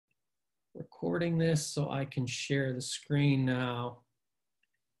recording this so I can share the screen now.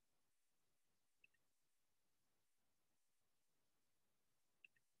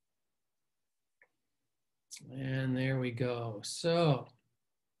 And there we go. So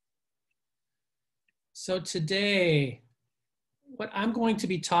today, what I'm going to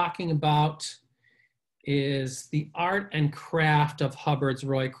be talking about is the art and craft of Hubbard's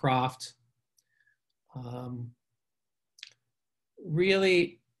Roycroft.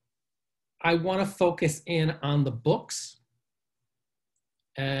 Really, I want to focus in on the books.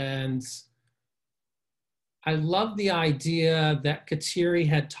 And I love the idea that Kateri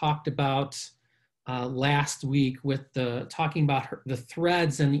had talked about last week with talking about the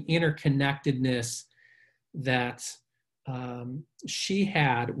threads and the interconnectedness that she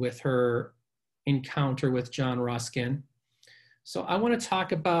had with her encounter with John Ruskin. So I want to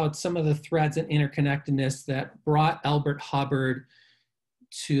talk about some of the threads and interconnectedness that brought Elbert Hubbard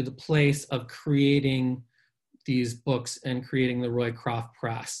to the place of creating these books and creating the Roycroft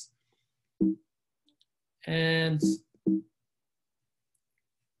Press. And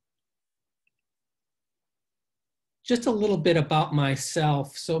just a little bit about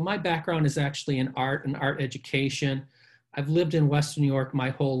myself. So my background is actually in art and art education. I've lived in Western New York my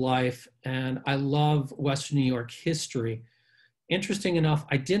whole life, and I love Western New York history. Interesting enough,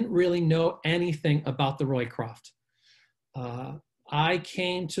 I didn't really know anything about the Roycroft. I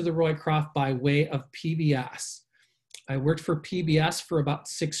came to the Roycroft by way of PBS. I worked for PBS for about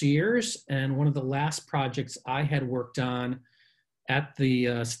 6 years, and one of the last projects I had worked on at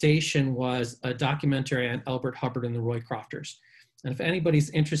the station was a documentary on Elbert Hubbard and the Roycrofters. And if anybody's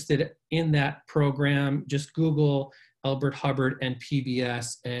interested in that program, just Google Elbert Hubbard and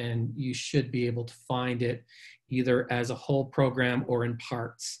PBS, and you should be able to find it either as a whole program or in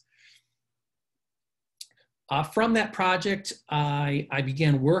parts. From that project, I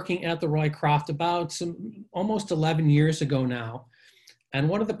began working at the Roycroft about almost 11 years ago now. And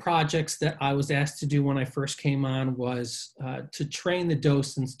one of the projects that I was asked to do when I first came on was to train the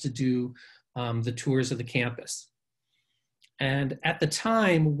docents to do the tours of the campus. And at the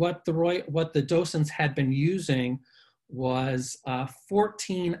time, what the docents had been using was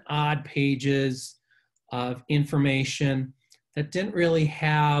 14 odd pages of information that didn't really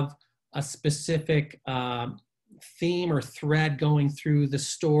have a specific theme or thread going through the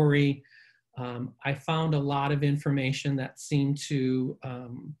story. I found a lot of information that seemed to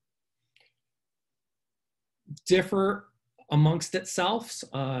differ amongst itself,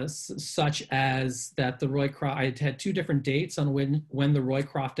 such as that the Roycroft, I had two different dates on when the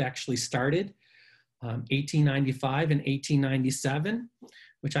Roycroft actually started, 1895 and 1897,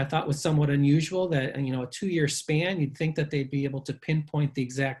 which I thought was somewhat unusual that, you know, a 2-year span, you'd think that they'd be able to pinpoint the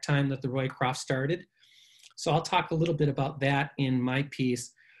exact time that the Roycroft started. So I'll talk a little bit about that in my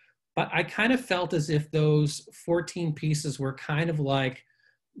piece. But I kind of felt as if those 14 pieces were kind of like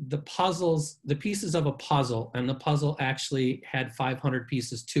the pieces of a puzzle, and the puzzle actually had 500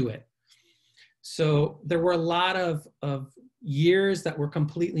 pieces to it. So there were a lot of years that were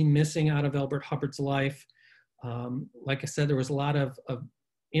completely missing out of Elbert Hubbard's life. Like I said, there was a lot of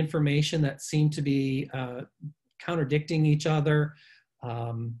information that seemed to be contradicting each other.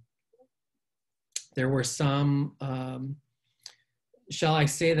 There were some, shall I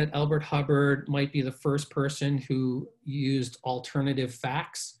say that Elbert Hubbard might be the first person who used alternative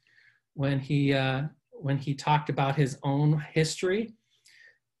facts when he talked about his own history.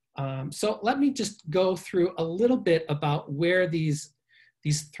 So let me just go through a little bit about where these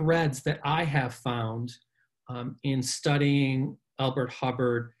threads that I have found in studying Elbert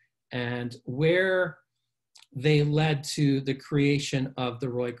Hubbard and where they led to the creation of the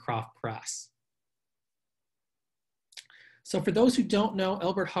Roycroft Press. So for those who don't know,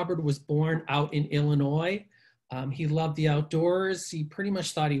 Elbert Hubbard was born out in Illinois. He loved the outdoors. He pretty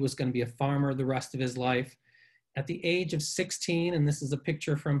much thought he was going to be a farmer the rest of his life. At the age of 16, and this is a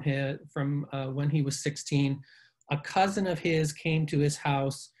picture from when he was 16, a cousin of his came to his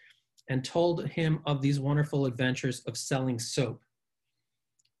house and told him of these wonderful adventures of selling soap.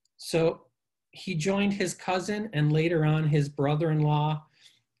 So he joined his cousin and later on his brother-in-law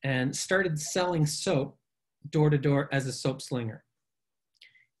and started selling soap door to door as a soap slinger.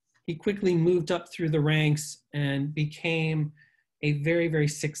 He quickly moved up through the ranks and became a very, very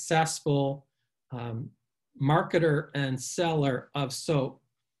successful marketer and seller of soap.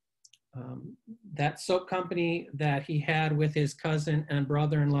 That soap company that he had with his cousin and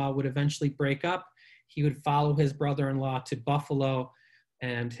brother-in-law would eventually break up. He would follow his brother-in-law to Buffalo,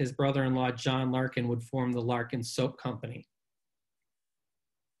 and his brother-in-law, John Larkin, would form the Larkin Soap Company.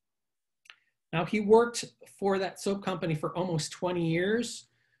 Now, he worked for that soap company for almost 20 years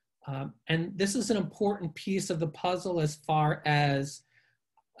And this is an important piece of the puzzle as far as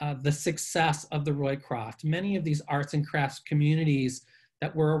the success of the Roycroft. Many of these arts and crafts communities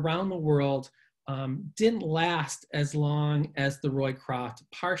that were around the world didn't last as long as the Roycroft,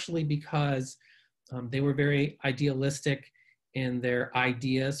 partially because they were very idealistic in their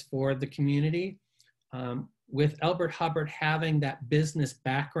ideas for the community. With Elbert Hubbard having that business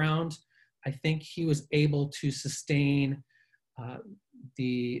background, I think he was able to sustain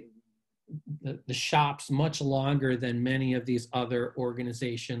the shops much longer than many of these other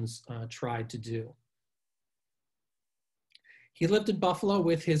organizations tried to do. He lived in Buffalo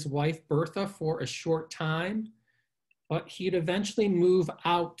with his wife Bertha for a short time, but he'd eventually move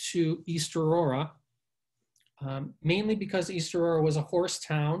out to East Aurora, mainly because East Aurora was a horse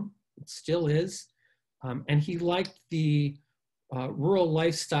town, it still is, and he liked the rural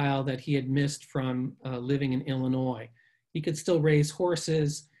lifestyle that he had missed from living in Illinois. He could still raise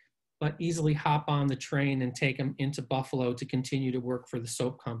horses, but easily hop on the train and take him into Buffalo to continue to work for the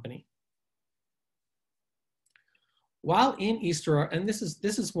soap company. While in East Aurora, and this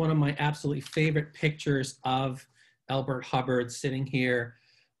is one of my absolutely favorite pictures of Elbert Hubbard sitting here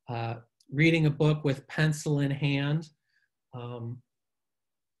reading a book with pencil in hand. One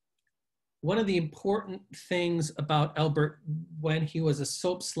of the important things about Elbert when he was a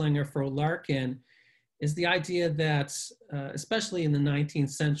soap slinger for Larkin is the idea that, especially in the 19th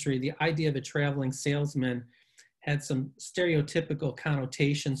century, the idea of a traveling salesman had some stereotypical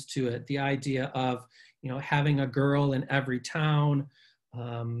connotations to it. The idea of, having a girl in every town.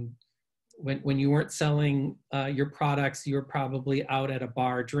 When you weren't selling your products, you were probably out at a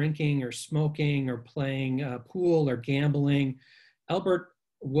bar drinking or smoking or playing pool or gambling. Elbert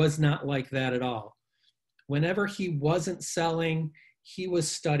was not like that at all. Whenever he wasn't selling, he was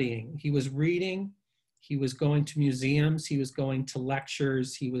studying, he was reading, he was going to museums, he was going to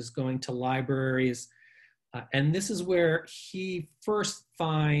lectures, he was going to libraries. And this is where he first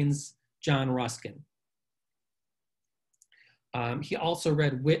finds John Ruskin. He also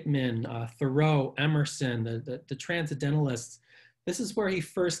read Whitman, Thoreau, Emerson, the Transcendentalists. This is where he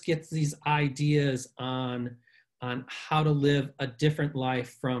first gets these ideas on how to live a different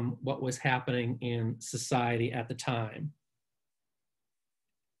life from what was happening in society at the time.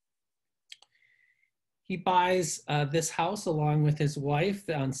 He buys this house along with his wife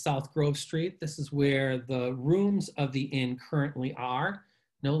on South Grove Street. This is where the rooms of the inn currently are.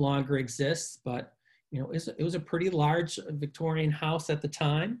 No longer exists, but it was a pretty large Victorian house at the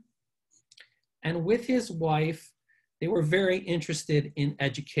time. And with his wife, they were very interested in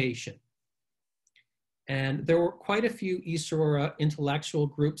education. And there were quite a few East Aurora intellectual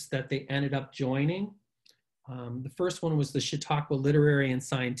groups that they ended up joining. The first one was the Chautauqua Literary and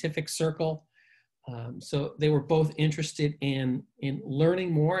Scientific Circle. So they were both interested in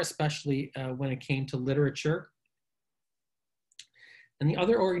learning more, especially when it came to literature. And the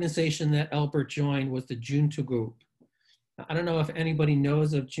other organization that Elbert joined was the Junto Group. I don't know if anybody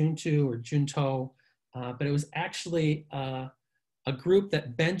knows of Junto or Junto, but it was actually a group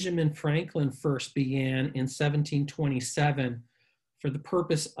that Benjamin Franklin first began in 1727 for the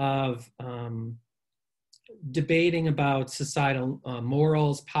purpose of debating about societal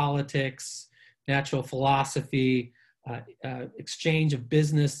morals, politics, natural philosophy, exchange of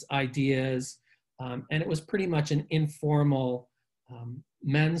business ideas, and it was pretty much an informal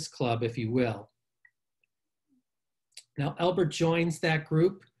men's club, if you will. Now, Elbert joins that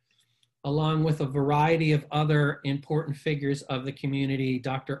group along with a variety of other important figures of the community.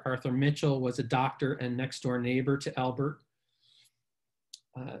 Dr. Arthur Mitchell was a doctor and next door neighbor to Elbert.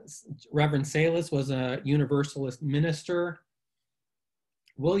 Reverend Salas was a Universalist minister.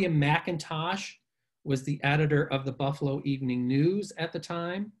 William McIntosh was the editor of the Buffalo Evening News at the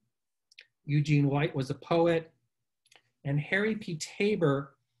time. Eugene White was a poet. And Harry P.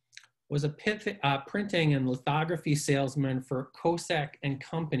 Tabor was a printing and lithography salesman for Kosak and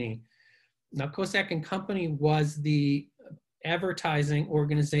Company. Now, Kosak and Company was the advertising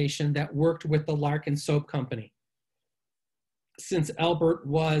organization that worked with the Larkin Soap Company. Since Elbert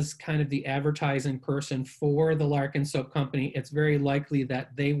was kind of the advertising person for the Larkin Soap Company, it's very likely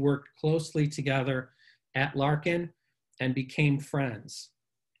that they worked closely together at Larkin and became friends.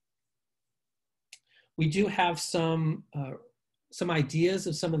 We do have some ideas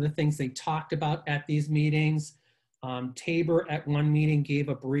of some of the things they talked about at these meetings. Tabor at one meeting gave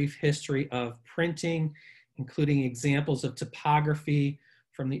a brief history of printing, including examples of typography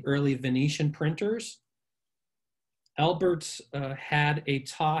from the early Venetian printers. Elbert had a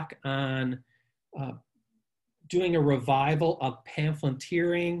talk on doing a revival of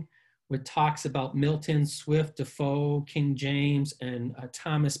pamphleteering, with talks about Milton, Swift, Defoe, King James, and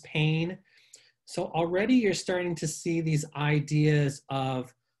Thomas Paine. So already you're starting to see these ideas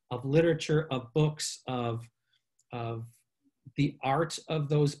of literature, of books, of the art of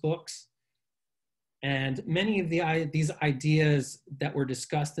those books. And many of these ideas that were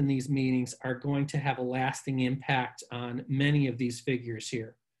discussed in these meetings are going to have a lasting impact on many of these figures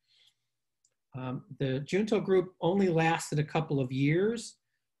here. The Junto group only lasted a couple of years.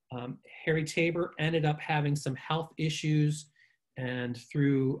 Harry Tabor ended up having some health issues, and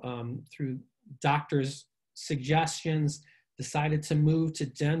through doctors' suggestions, decided to move to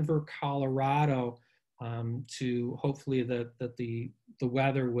Denver, Colorado, to hopefully the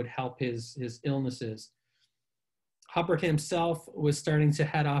weather would help his illnesses. Hubbard himself was starting to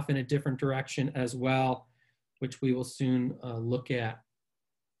head off in a different direction as well, which we will soon look at.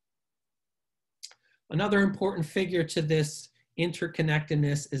 Another important figure to this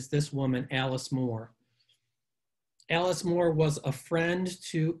interconnectedness is this woman, Alice Moore. Alice Moore was a friend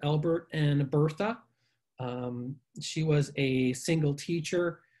to Elbert and Bertha. She was a single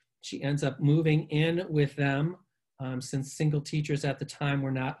teacher. She ends up moving in with them since single teachers at the time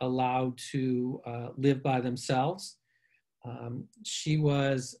were not allowed to live by themselves. She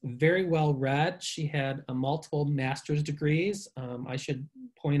was very well read. She had multiple master's degrees. I should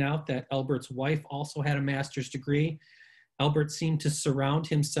point out that Elbert's wife also had a master's degree. Elbert seemed to surround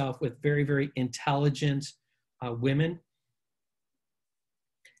himself with very, very intelligent women.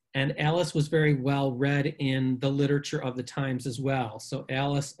 And Alice was very well read in the literature of the times as well. So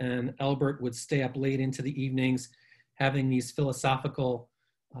Alice and Elbert would stay up late into the evenings having these philosophical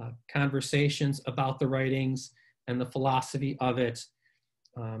conversations about the writings and the philosophy of it,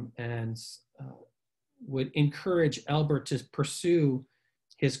 and would encourage Elbert to pursue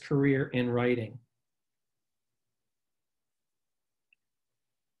his career in writing.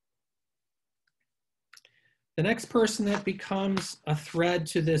 The next person that becomes a thread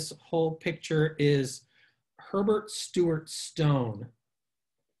to this whole picture is Herbert Stuart Stone.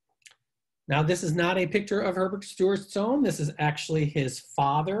 Now, this is not a picture of Herbert Stuart Stone. This is actually his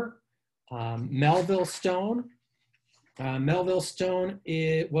father, Melville Stone. Melville Stone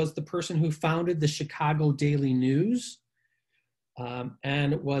was the person who founded the Chicago Daily News,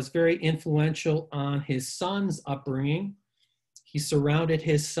 and was very influential on his son's upbringing. He surrounded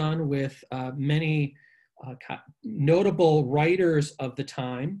his son with many notable writers of the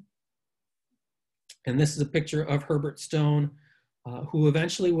time. And this is a picture of Herbert Stone, who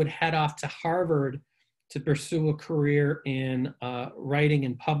eventually would head off to Harvard to pursue a career in writing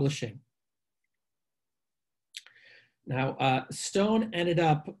and publishing. Now, Stone ended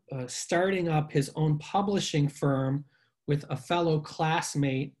up starting up his own publishing firm with a fellow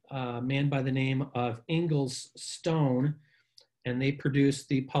classmate, a man by the name of Ingalls Stone, and they produced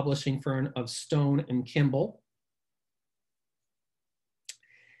the publishing firm of Stone and Kimball.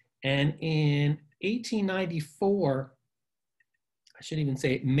 And in 1894, I should even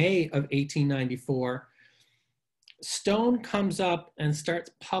say May of 1894, Stone comes up and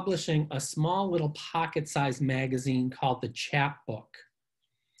starts publishing a small little pocket-sized magazine called the Chapbook.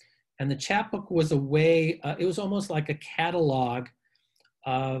 And the Chapbook was a way, it was almost like a catalog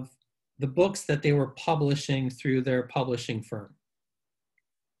of the books that they were publishing through their publishing firm.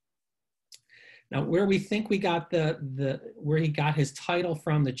 Now, where we think we got where he got his title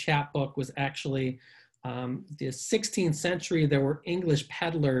from, the Chapbook, was actually the 16th century. There were English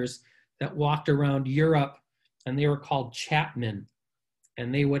peddlers that walked around Europe, and they were called chapmen.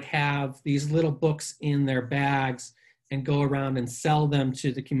 And they would have these little books in their bags and go around and sell them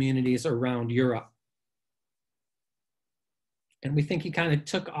to the communities around Europe. And we think he kind of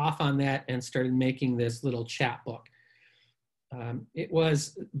took off on that and started making this little chapbook. It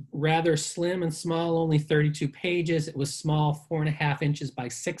was rather slim and small, only 32 pages. It was small, 4.5 inches by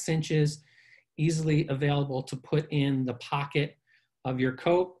 6 inches, easily available to put in the pocket of your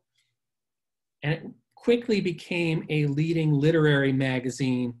coat. And it quickly became a leading literary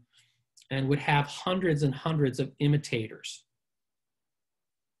magazine and would have hundreds and hundreds of imitators.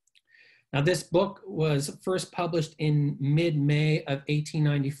 Now, this book was first published in mid-May of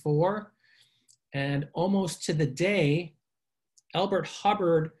 1894, and almost to the day, Elbert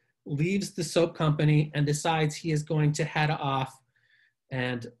Hubbard leaves the soap company and decides he is going to head off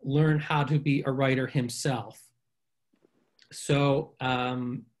and learn how to be a writer himself. So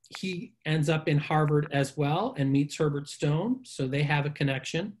he ends up in Harvard as well and meets Herbert Stone, so they have a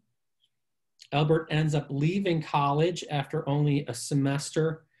connection. Elbert ends up leaving college after only a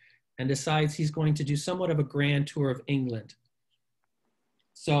semester and decides he's going to do somewhat of a grand tour of England.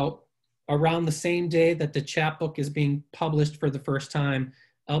 So around the same day that the chapbook is being published for the first time,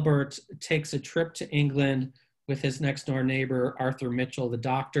 Elbert takes a trip to England with his next door neighbor, Arthur Mitchell, the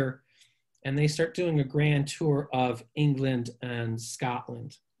doctor, and they start doing a grand tour of England and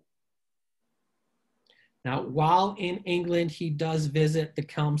Scotland. Now, while in England, he does visit the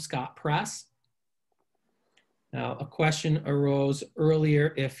Kelmscott Press. Now, a question arose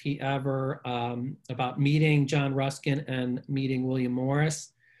earlier if he ever, about meeting John Ruskin and meeting William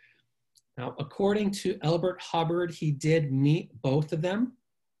Morris. Now, according to Elbert Hubbard, he did meet both of them.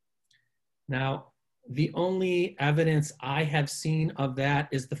 Now, the only evidence I have seen of that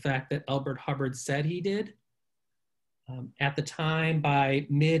is the fact that Elbert Hubbard said he did. At the time, by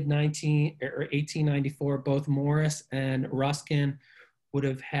mid-1894, both Morris and Ruskin would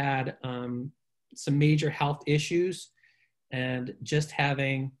have had some major health issues, and just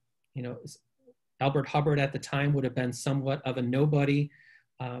having, Elbert Hubbard at the time would have been somewhat of a nobody,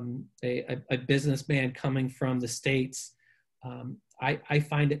 a businessman coming from the States. I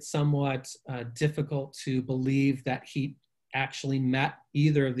find it somewhat difficult to believe that he actually met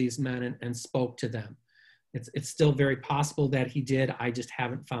either of these men and spoke to them. It's still very possible that he did. I just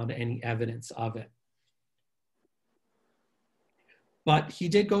haven't found any evidence of it. But he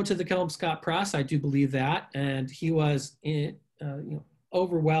did go to the Kelmscott Press, I do believe that, and he was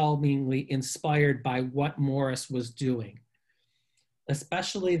overwhelmingly inspired by what Morris was doing,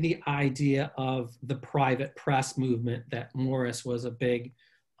 especially the idea of the private press movement that Morris was a big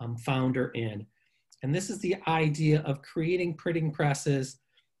founder in. And this is the idea of creating printing presses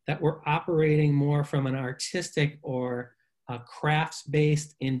that were operating more from an artistic or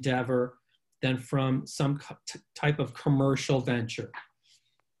crafts-based endeavor than from some type of commercial venture.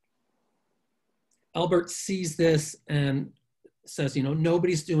 Elbert sees this and says,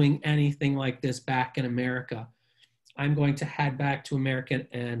 nobody's doing anything like this back in America. I'm going to head back to America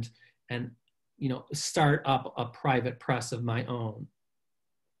and start up a private press of my own.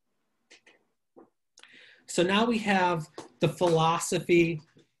 So now we have the philosophy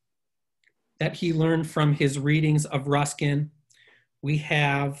that he learned from his readings of Ruskin. We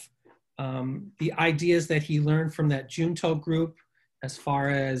have the ideas that he learned from that Junto group as far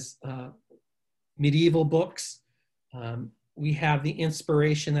as medieval books. We have the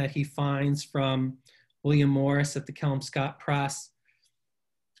inspiration that he finds from William Morris at the Kelmscott Press.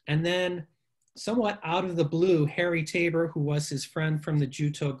 And then somewhat out of the blue, Harry Tabor, who was his friend from the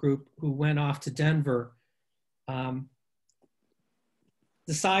Junto group who went off to Denver,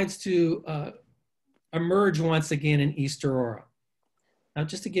 decides to emerge once again in East Aurora. Now,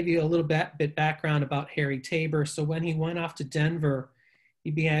 just to give you a little bit background about Harry Tabor, so when he went off to Denver,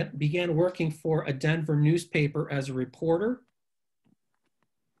 he began working for a Denver newspaper as a reporter.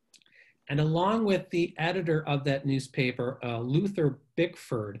 And along with the editor of that newspaper, Luther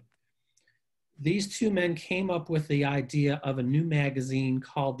Bickford, these two men came up with the idea of a new magazine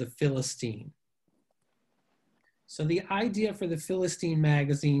called The Philistine. So the idea for the Philistine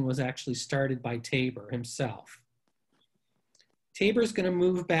magazine was actually started by Tabor himself. Tabor's going to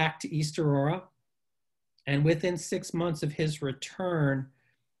move back to East Aurora, and within 6 months of his return,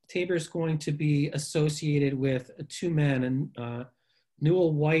 Tabor's going to be associated with two men,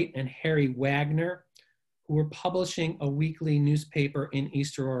 Newell White and Harry Wagner, who were publishing a weekly newspaper in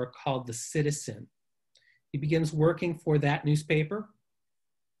East Aurora called The Citizen. He begins working for that newspaper.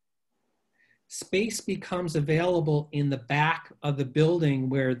 Space becomes available in the back of the building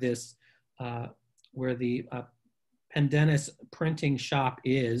where this, where the Pendennis printing shop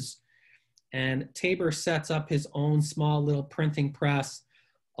is, and Tabor sets up his own small little printing press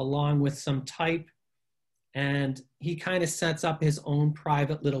along with some type, and he kind of sets up his own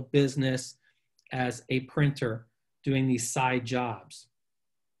private little business as a printer doing these side jobs.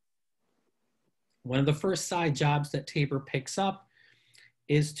 One of the first side jobs that Tabor picks up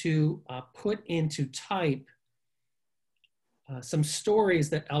is to put into type some stories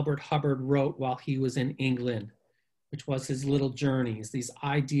that Elbert Hubbard wrote while he was in England, which was his little journeys, these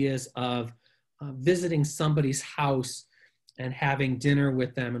ideas of visiting somebody's house and having dinner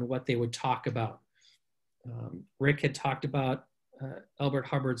with them and what they would talk about. Rick had talked about Elbert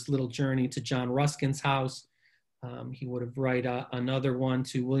Hubbard's little journey to John Ruskin's house. He would have written another one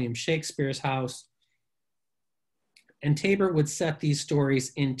to William Shakespeare's house. And Tabor would set these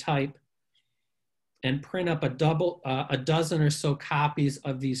stories in type and print up a dozen or so copies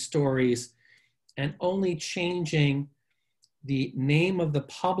of these stories, and only changing the name of the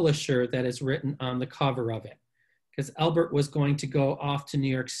publisher that is written on the cover of it. Because Elbert was going to go off to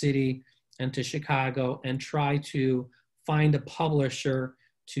New York City and to Chicago and try to find a publisher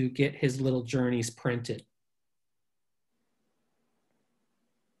to get his little journeys printed.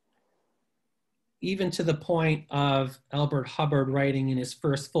 even to the point of Elbert Hubbard writing in his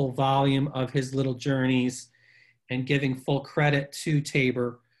first full volume of his little journeys and giving full credit to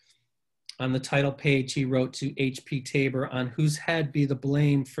Tabor. On the title page, he wrote to H.P. Tabor, on whose head be the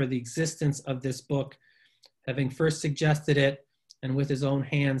blame for the existence of this book, having first suggested it and with his own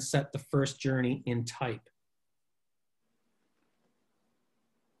hands set the first journey in type.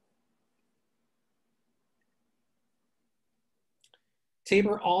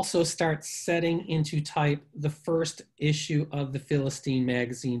 Tabor also starts setting into type the first issue of the Philistine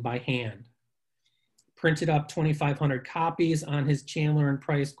magazine by hand. Printed up 2,500 copies on his Chandler and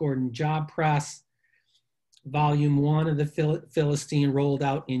Price Gordon job press. Volume 1 of the Philistine rolled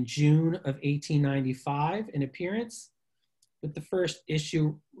out in June of 1895 in appearance, with the first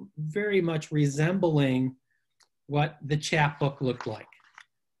issue very much resembling what the chapbook looked like.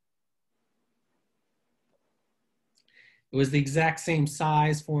 It was the exact same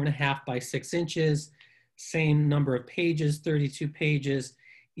size, 4.5 by 6 inches, same number of pages, 32 pages,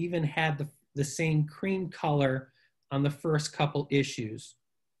 even had the same cream color on the first couple issues.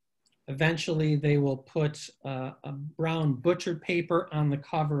 Eventually, they will put a brown butchered paper on the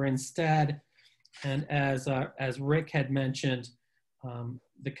cover instead. And as Rick had mentioned,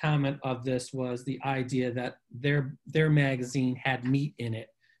 the comment of this was the idea that their magazine had meat in it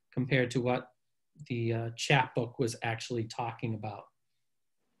compared to what the chapbook was actually talking about.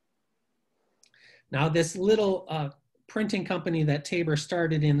 Now, this little printing company that Tabor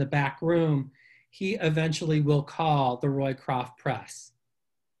started in the back room, he eventually will call the Roycroft Press.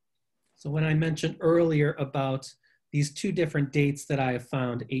 So when I mentioned earlier about these two different dates that I have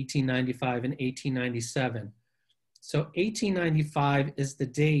found, 1895 and 1897. So 1895 is the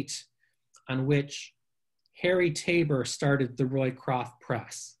date on which Harry Tabor started the Roycroft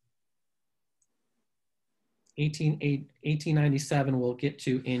Press. 1897 we'll get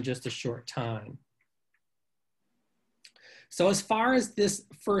to in just a short time. So as far as this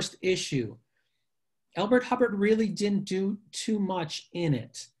first issue, Elbert Hubbard really didn't do too much in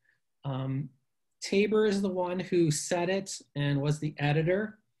it. Tabor is the one who set it and was the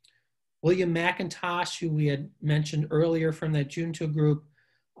editor. William McIntosh, who we had mentioned earlier from that Junto group,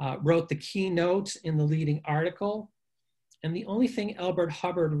 wrote the keynote in the leading article. And the only thing Elbert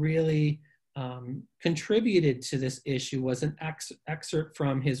Hubbard really contributed to this issue was an excerpt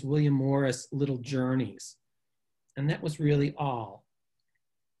from his William Morris Little Journeys. And that was really all.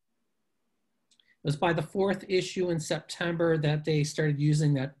 It was by the 4th issue in September that they started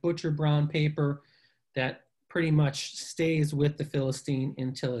using that butcher brown paper that pretty much stays with the Philistine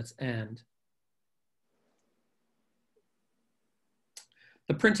until its end.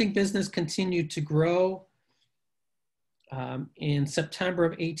 The printing business continued to grow. In September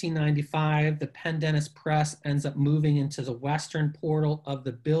of 1895, the Pendennis Press ends up moving into the western portal of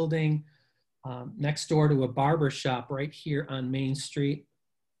the building, next door to a barber shop right here on Main Street.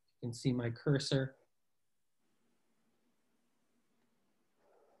 You can see my cursor.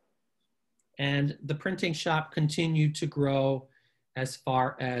 And the printing shop continued to grow as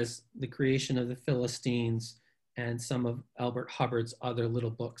far as the creation of the Philistines and some of Elbert Hubbard's other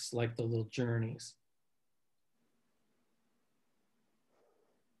little books like the Little Journeys.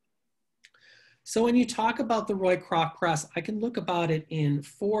 So when you talk about the Roycroft Press, I can look about it in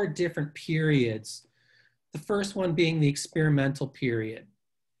 4 different periods. The first one being the experimental period.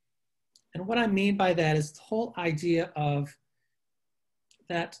 And what I mean by that is the whole idea of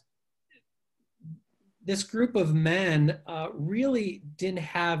that this group of men really didn't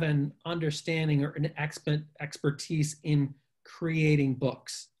have an understanding or an expertise in creating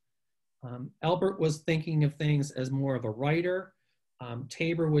books. Elbert was thinking of things as more of a writer.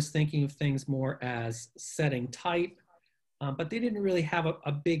 Tabor was thinking of things more as setting type, but they didn't really have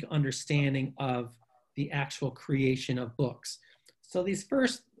a big understanding of the actual creation of books. So these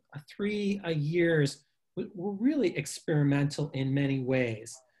first 3 years were really experimental in many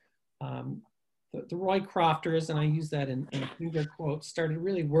ways. The Roycrofters, and I use that in finger quotes, started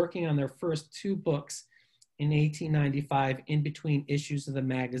really working on their first 2 books in 1895 in between issues of the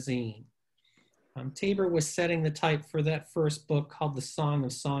magazine. Tabor was setting the type for that first book called The Song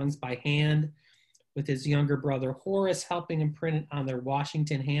of Songs by hand, with his younger brother Horace helping him print it on their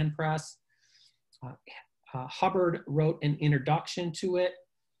Washington hand press. Hubbard wrote an introduction to it.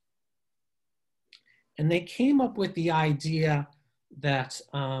 And they came up with the idea that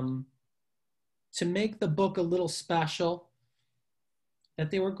to make the book a little special, that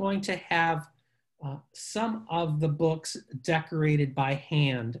they were going to have some of the books decorated by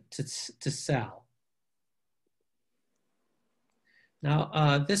hand to sell.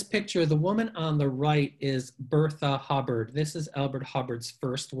 Now, this picture, the woman on the right is Bertha Hubbard. This is Elbert Hubbard's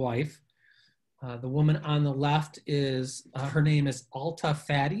first wife. The woman on the left is, her name is Alta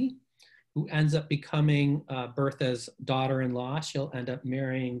Faddy, who ends up becoming Bertha's daughter-in-law. She'll end up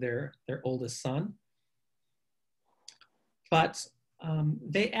marrying their oldest son. But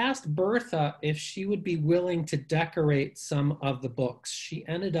they asked Bertha if she would be willing to decorate some of the books. She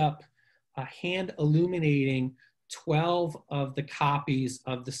ended up hand illuminating 12 of the copies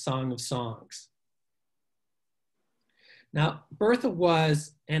of the Song of Songs. Now, Bertha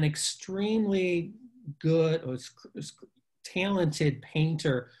was an extremely good, talented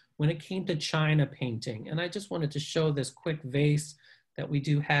painter when it came to China painting. And I just wanted to show this quick vase that we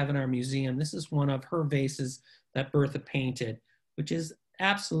do have in our museum. This is one of her vases that Bertha painted, which is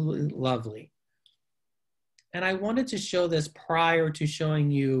absolutely lovely. And I wanted to show this prior to showing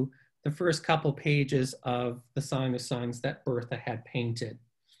you the first couple pages of the Song of Songs that Bertha had painted.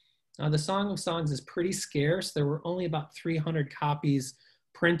 Now, the Song of Songs is pretty scarce. There were only about 300 copies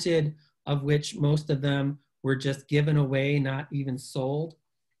printed, of which most of them were just given away, not even sold.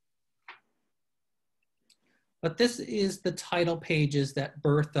 But this is the title pages that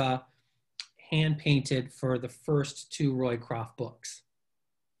Bertha hand painted for the first 2 Roycroft books.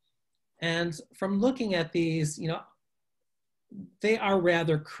 And from looking at these, you know, they are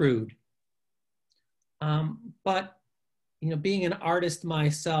rather crude. But you know, being an artist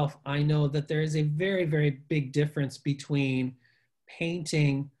myself, I know that there is a very, very big difference between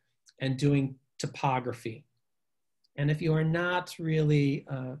painting and doing typography. And if you are not really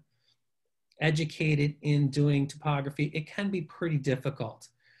educated in doing typography, it can be pretty difficult.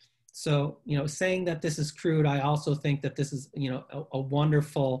 So, you know, saying that this is crude, I also think that this is, you know, a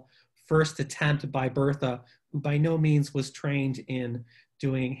wonderful first attempt by Bertha, who by no means was trained in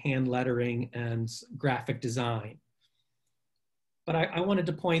doing hand lettering and graphic design. But I wanted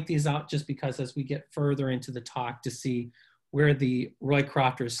to point these out just because as we get further into the talk to see where the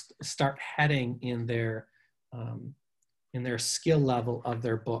Roycrofters start heading in their skill level of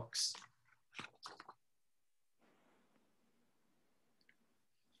their books.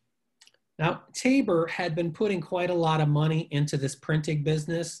 Now, Tabor had been putting quite a lot of money into this printing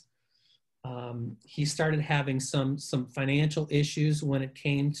business. He started having some financial issues when it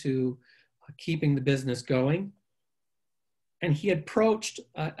came to keeping the business going. And he approached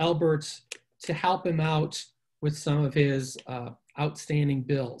Elbert to help him out with some of his outstanding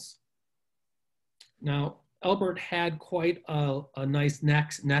bills. Now, Elbert had quite a nice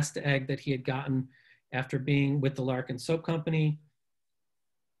nest egg that he had gotten after being with the Larkin Soap Company.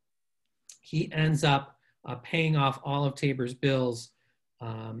 He ends up paying off all of Tabor's bills,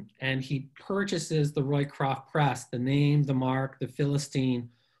 and he purchases the Roycroft press, the name, the mark, the Philistine,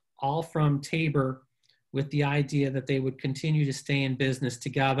 all from Tabor, with the idea that they would continue to stay in business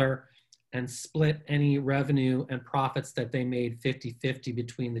together and split any revenue and profits that they made 50-50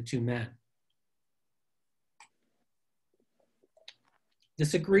 between the 2 men.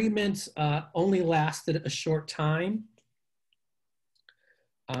 This agreement only lasted a short time.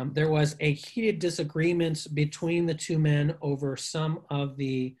 There was a heated disagreement between the 2 men over some of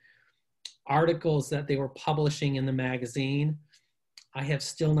the articles that they were publishing in the magazine. I have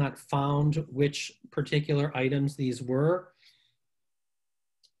still not found which particular items these were,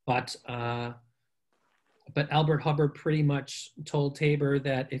 but Elbert Hubbard pretty much told Tabor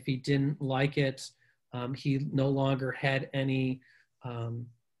that if he didn't like it, he no longer had any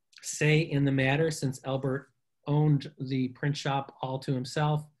say in the matter, since Elbert owned the print shop all to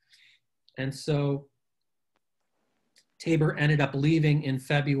himself. And so Tabor ended up leaving in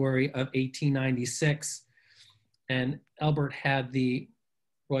February of 1896. And Elbert had the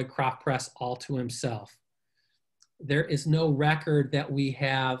Roycroft press all to himself. There is no record that we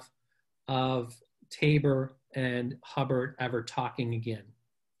have of Tabor and Hubbard ever talking again,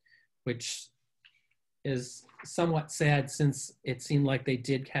 which is somewhat sad since it seemed like they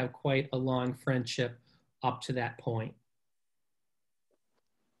did have quite a long friendship up to that point.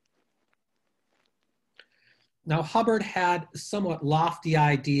 Now, Hubbard had somewhat lofty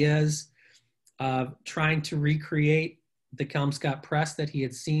ideas of trying to recreate the Kelmscott press that he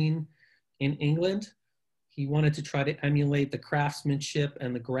had seen in England. He wanted to try to emulate the craftsmanship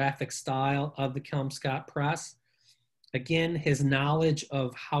and the graphic style of the Kelmscott press. Again, his knowledge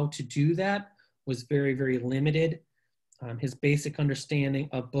of how to do that was very, very limited. His basic understanding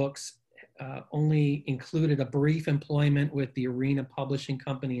of books only included a brief employment with the Arena Publishing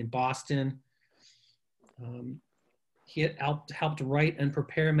Company in Boston. He had helped write and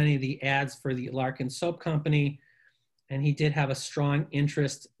prepare many of the ads for the Larkin Soap Company, and he did have a strong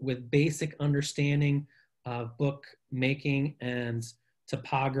interest with basic understanding of book making and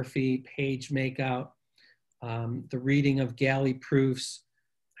typography, page makeout, the reading of galley proofs,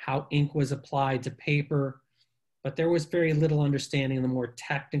 how ink was applied to paper, but there was very little understanding of the more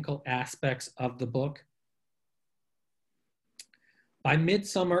technical aspects of the book. By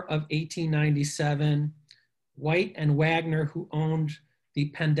midsummer of 1897, White and Wagner, who owned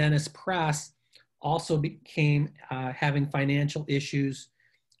the Pendennis Press, also became having financial issues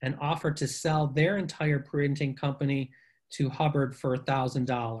and offered to sell their entire printing company to Hubbard for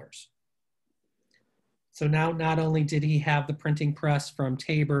 $1,000. So now not only did he have the printing press from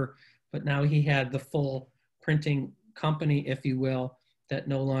Tabor, but now he had the full printing company, if you will, that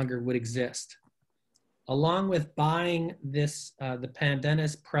no longer would exist. Along with buying this, the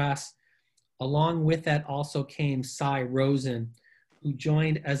Pendennis Press, along with that also came Cy Rosen, who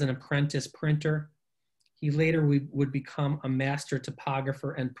joined as an apprentice printer. He later would become a master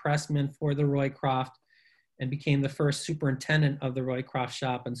typographer and pressman for the Roycroft and became the first superintendent of the Roycroft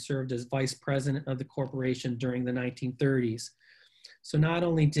shop and served as vice president of the corporation during the 1930s. So not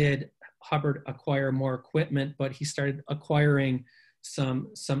only did Hubbard acquire more equipment, but he started acquiring some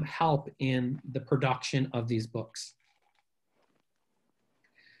help in the production of these books.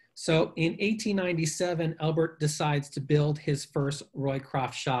 So in 1897, Elbert decides to build his first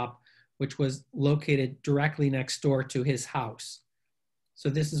Roycroft shop, which was located directly next door to his house. So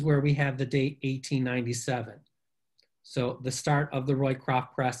this is where we have the date 1897. So the start of the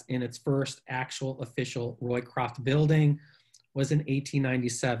Roycroft Press in its first actual official Roycroft building was in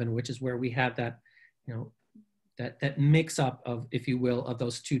 1897, which is where we have that, you know, that mix up of, if you will, of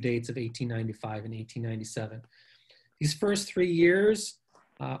those two dates of 1895 and 1897. These first 3 years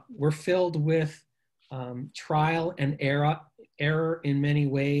were filled with trial and error in many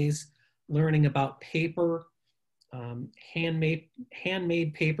ways, learning about paper,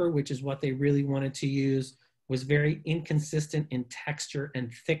 handmade paper, which is what they really wanted to use, was very inconsistent in texture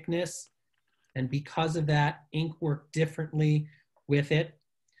and thickness. And because of that, ink worked differently with it.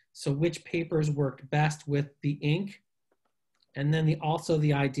 So which papers worked best with the ink? And then also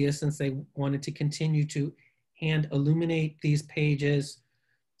the idea, since they wanted to continue to hand illuminate these pages,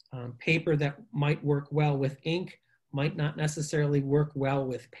 paper that might work well with ink might not necessarily work well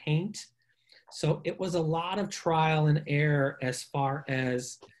with paint. So it was a lot of trial and error as far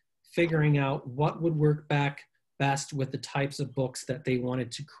as figuring out what would work best with the types of books that they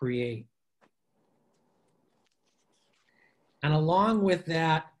wanted to create. And along with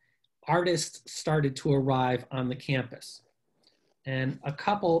that, artists started to arrive on the campus. And a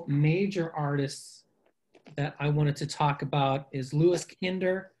couple major artists that I wanted to talk about is Louis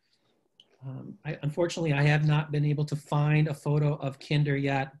Kinder. Unfortunately, I have not been able to find a photo of Kinder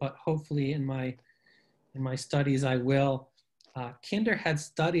yet, but hopefully in my studies I will. Kinder had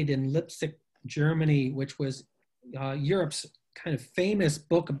studied in Leipzig, Germany, which was Europe's kind of famous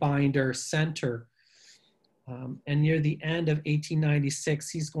bookbinder center. And near the end of 1896,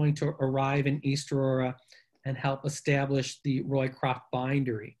 he's going to arrive in East Aurora and help establish the Roycroft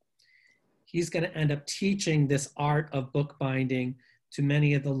bindery. He's going to end up teaching this art of bookbinding to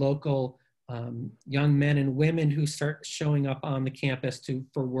many of the local young men and women who start showing up on the campus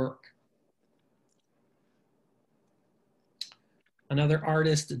for work. Another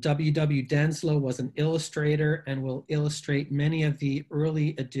artist, W.W. Denslow, was an illustrator and will illustrate many of the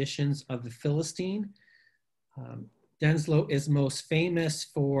early editions of the Philistine. Denslow is most famous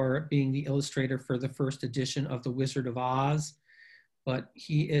for being the illustrator for the first edition of The Wizard of Oz, but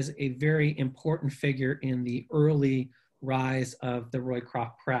he is a very important figure in the early rise of the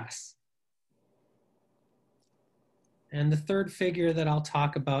Roycroft Press. And the third figure that I'll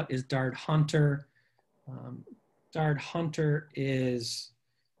talk about is Dard Hunter. Dard Hunter is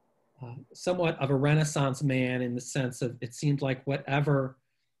somewhat of a Renaissance man in the sense of it seemed like whatever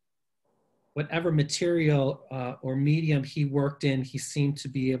material or medium he worked in, he seemed to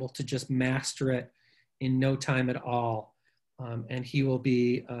be able to just master it in no time at all. And he will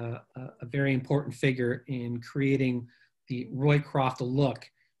be a very important figure in creating the Roycroft look,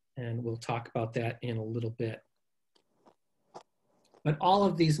 and we'll talk about that in a little bit. But all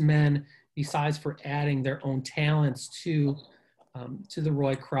of these men, besides for adding their own talents to the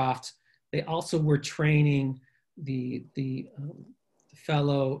Roycroft, they also were training the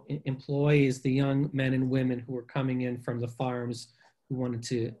fellow employees, the young men and women who were coming in from the farms who wanted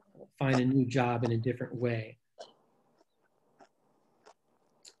to find a new job in a different way.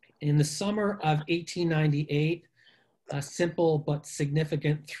 In the summer of 1898, a simple but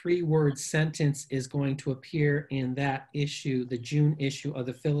significant 3-word sentence is going to appear in that issue, the June issue of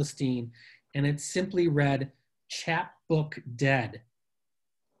the Philistine, and it simply read, "Chapbook dead."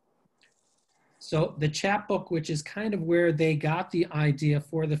 So the chapbook, which is kind of where they got the idea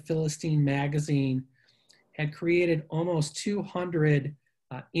for the Philistine magazine, had created almost 200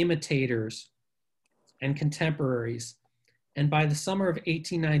 imitators, and contemporaries. And by the summer of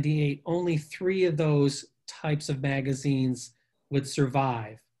 1898, only 3 of those types of magazines would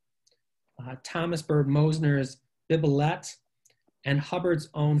survive. Thomas Bird Mosner's Bibelette and Hubbard's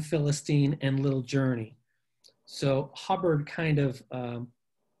own Philistine and Little Journey. So Hubbard kind of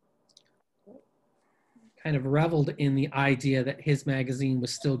reveled in the idea that his magazine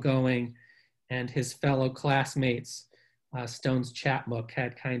was still going, and his fellow classmates, Stone's chapbook,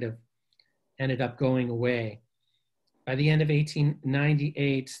 had kind of ended up going away. By the end of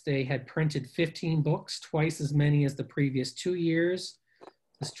 1898, they had printed 15 books, twice as many as the previous 2 years.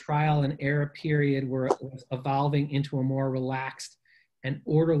 This trial and error period was evolving into a more relaxed and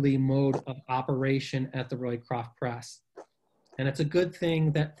orderly mode of operation at the Roycroft Press. And it's a good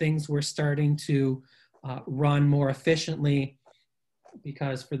thing that things were starting to run more efficiently,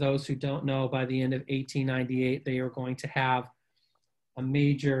 because for those who don't know, by the end of 1898, they are going to have a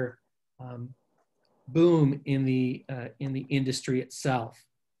major boom in the industry itself.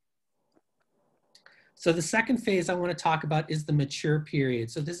 So the second phase I want to talk about is the mature period.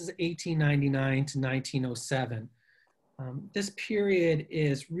 So this is 1899 to 1907. This period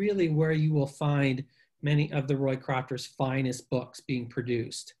is really where you will find many of the Roycrofters' finest books being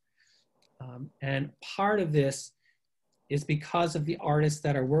produced. And part of this is because of the artists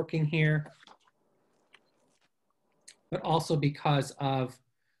that are working here, but also because of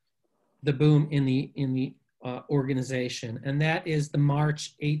the boom in the organization. And that is the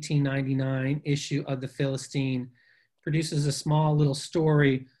March 1899 issue of the Philistine produces a small little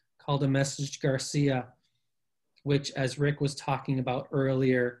story called A Message to Garcia, which, as Rick was talking about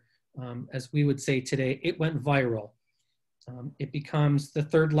earlier, as we would say today, it went viral. It becomes the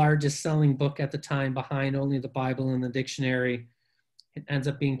 3rd largest selling book at the time, behind only the Bible and the dictionary. It ends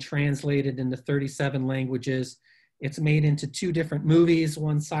up being translated into 37 languages. It's made into 2 different movies,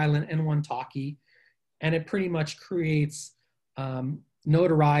 one silent and one talkie, and it pretty much creates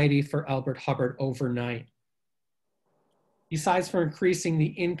notoriety for Elbert Hubbard overnight. Besides for increasing the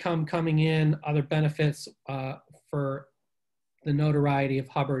income coming in, other benefits for the notoriety of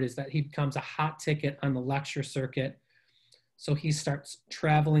Hubbard is that he becomes a hot ticket on the lecture circuit. So he starts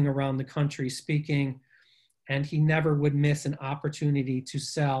traveling around the country speaking, and he never would miss an opportunity to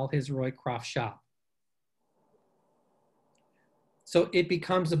sell his Roycroft shop. So it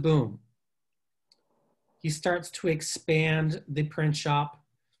becomes a boom. He starts to expand the print shop.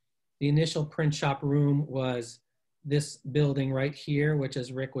 The initial print shop room was this building right here, which,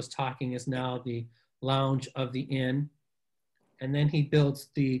 as Rick was talking, is now the lounge of the inn. And then he builds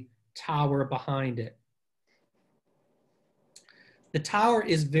the tower behind it. The tower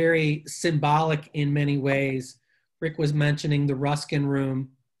is very symbolic in many ways. Rick was mentioning the Ruskin room,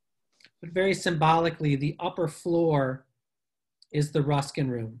 but very symbolically, the upper floor is the Ruskin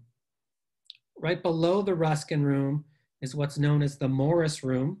room. Right below the Ruskin room is what's known as the Morris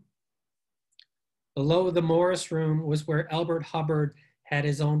room. Below the Morris room was where Elbert Hubbard had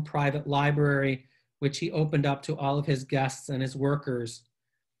his own private library, which he opened up to all of his guests and his workers.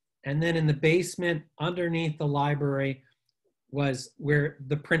 And then in the basement underneath the library was where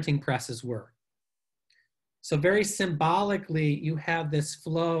the printing presses were. So very symbolically, you have this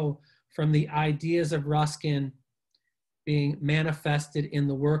flow from the ideas of Ruskin being manifested in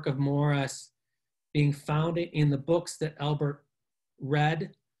the work of Morris, being found in the books that Elbert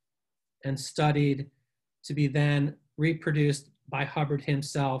read and studied, to be then reproduced by Hubbard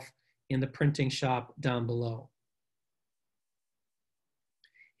himself in the printing shop down below.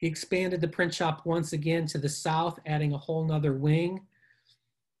 He expanded the print shop once again to the south, adding a whole nother wing.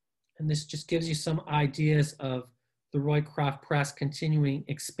 And this just gives you some ideas of the Roycroft Press continuing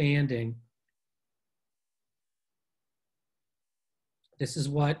expanding. This is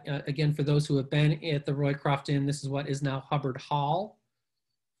what, again, for those who have been at the Roycroft Inn, this is what is now Hubbard Hall.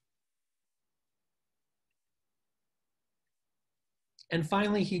 And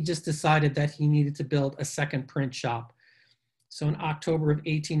finally, he just decided that he needed to build a second print shop. So in October of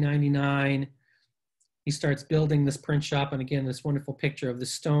 1899, he starts building this print shop. And again, this wonderful picture of the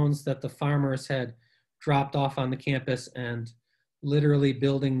stones that the farmers had dropped off on the campus and literally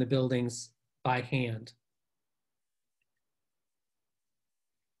building the buildings by hand.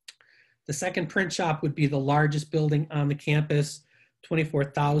 The second print shop would be the largest building on the campus,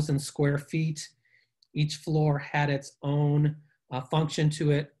 24,000 square feet. Each floor had its own function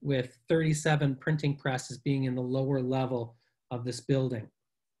to it, with 37 printing presses being in the lower level of this building.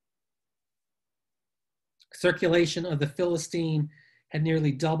 Circulation of the Philistine had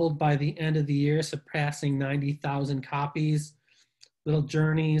nearly doubled by the end of the year, surpassing 90,000 copies. Little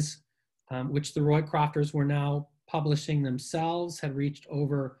Journeys, which the Roycrofters were now publishing themselves had reached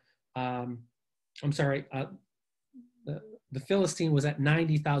over, the Philistine was at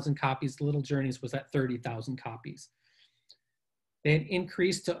 90,000 copies, Little Journeys was at 30,000 copies. They had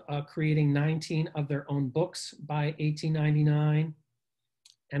increased to creating 19 of their own books by 1899.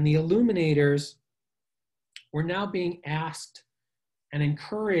 And the illuminators were now being asked and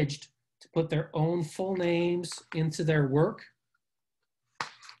encouraged to put their own full names into their work.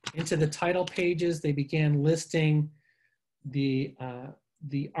 Into the title pages, they began listing the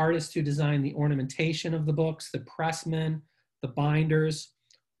artists who designed the ornamentation of the books, the pressmen, the binders,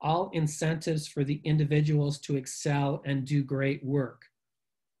 all incentives for the individuals to excel and do great work.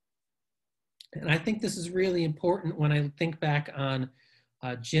 And I think this is really important when I think back on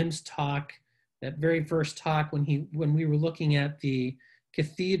Jim's talk, that very first talk when we were looking at the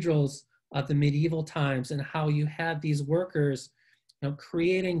cathedrals of the medieval times and how you had these workers,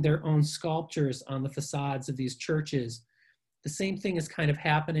 creating their own sculptures on the facades of these churches. The same thing is kind of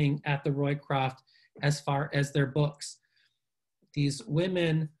happening at the Roycroft as far as their books. These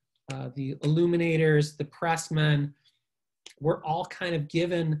women, the illuminators, the pressmen, were all kind of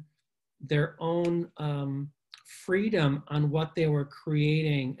given their own freedom on what they were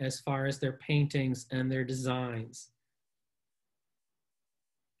creating as far as their paintings and their designs.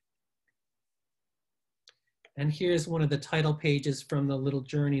 And here's one of the title pages from the Little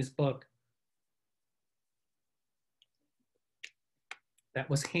Journeys book that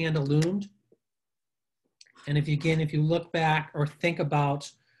was hand illumined. And if you look back or think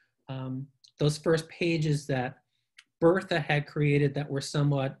about those first pages that Bertha had created that were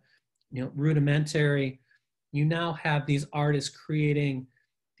somewhat rudimentary, you now have these artists creating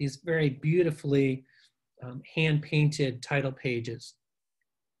these very beautifully hand-painted title pages.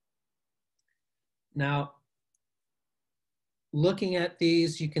 Now, looking at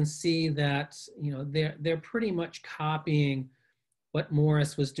these, you can see that they're pretty much copying what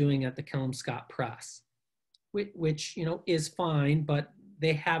Morris was doing at the Kelmscott Press, which is fine, but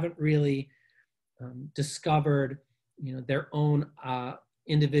they haven't really discovered their own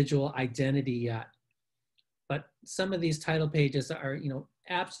individual identity yet. But some of these title pages are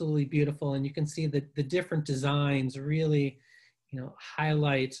absolutely beautiful, and you can see that the different designs really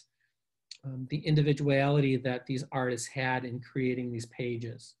highlight the individuality that these artists had in creating these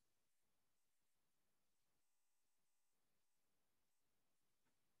pages.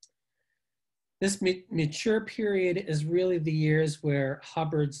 This mature period is really the years where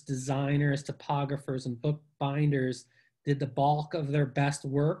Hubbard's designers, typographers, and bookbinders did the bulk of their best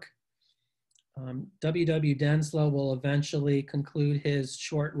work. W.W. Denslow will eventually conclude his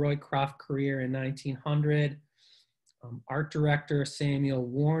short Roycroft career in 1900. Art director Samuel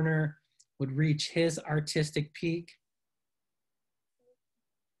Warner would reach his artistic peak.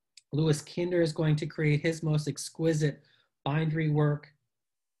 Louis Kinder is going to create his most exquisite bindery work.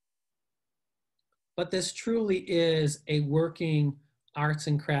 But this truly is a working arts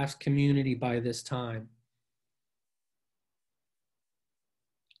and crafts community by this time.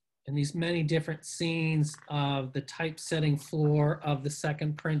 And these many different scenes of the typesetting floor of the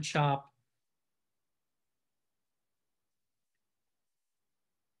second print shop,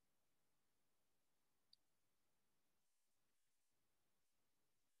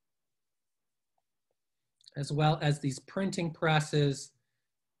 as well as these printing presses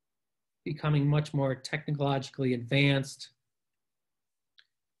becoming much more technologically advanced.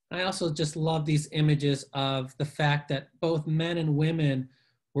 I also just love these images of the fact that both men and women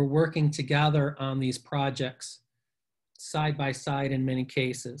were working together on these projects, side by side in many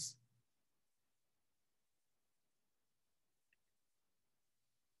cases.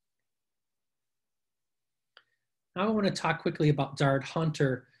 Now I want to talk quickly about Dard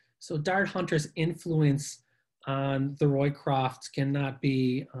Hunter. So Dard Hunter's influence on the Roycrofts cannot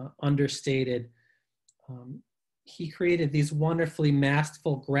be understated. He created these wonderfully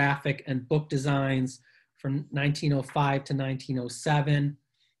masterful graphic and book designs from 1905 to 1907,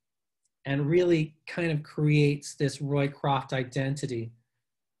 and really kind of creates this Roycroft identity.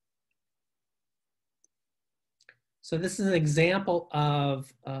 So this is an example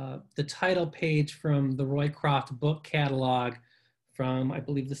of the title page from the Roycroft book catalog from, I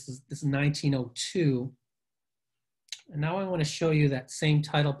believe this is 1902. And now I want to show you that same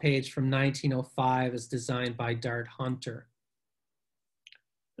title page from 1905 as designed by Dard Hunter.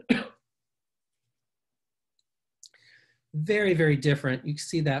 Very, very different. You can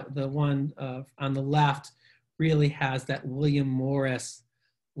see that the one on the left really has that William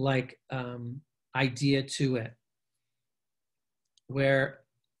Morris-like idea to it, where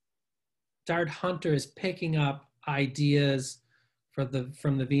Dard Hunter is picking up ideas from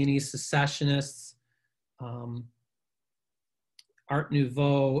the Viennese secessionists, Art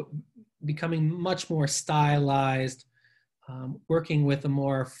Nouveau, becoming much more stylized, working with a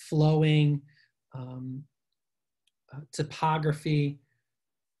more flowing typography.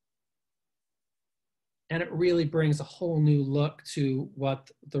 And it really brings a whole new look to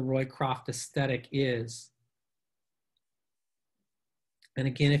what the Roycroft aesthetic is. And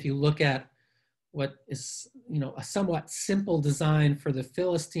again, if you look at what is, a somewhat simple design for the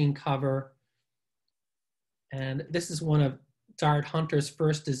Philistine cover, and this is one of Dart Hunter's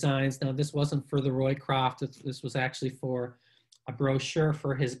first designs. Now, this wasn't for the Roycroft. This was actually for a brochure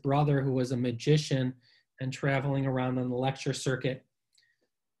for his brother, who was a magician and traveling around on the lecture circuit.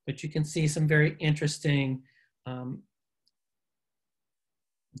 But you can see some very interesting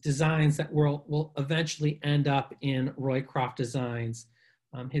designs that will eventually end up in Roycroft designs.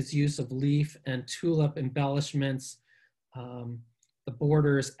 His use of leaf and tulip embellishments, the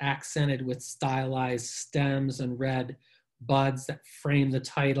borders accented with stylized stems and red buds that frame the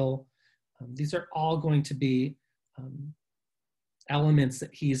title. These are all going to be elements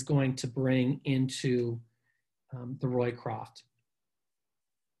that he's going to bring into the Roycroft.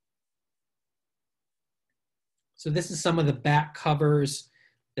 So this is some of the back covers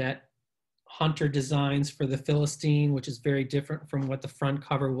that Hunter designs for the Philistine, which is very different from what the front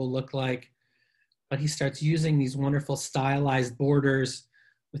cover will look like. But he starts using these wonderful stylized borders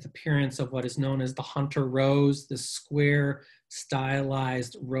with appearance of what is known as the Hunter rose, this square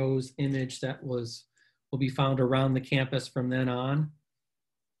stylized rose image that will be found around the campus from then on.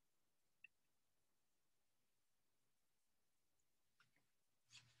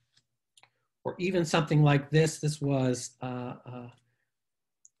 Or even something like this. This was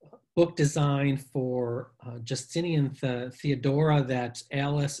book design for Justinian Theodora that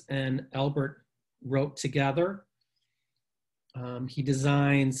Alice and Elbert wrote together. He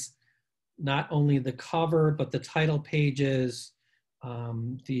designs not only the cover, but the title pages,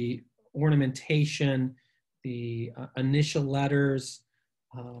 the ornamentation, the initial letters,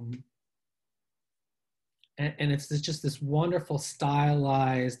 and it's just this wonderful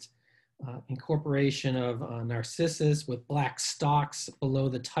stylized incorporation of Narcissus with black stalks below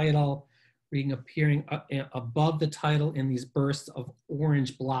the title, appearing above the title in these bursts of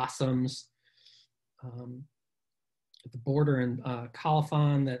orange blossoms. The border and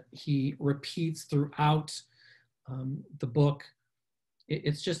colophon that he repeats throughout the book.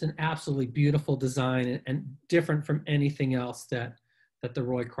 It's just an absolutely beautiful design and different from anything else that the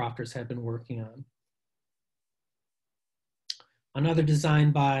Roycrofters have been working on. Another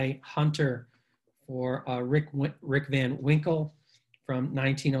design by Hunter for Rick Van Winkle from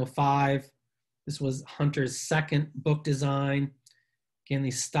 1905. This was Hunter's second book design. Again,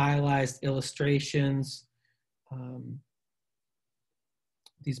 these stylized illustrations,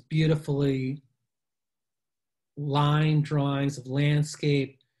 these beautifully line drawings of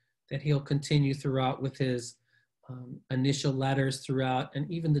landscape that he'll continue throughout with his initial letters throughout, and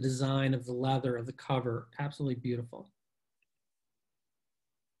even the design of the leather of the cover, absolutely beautiful.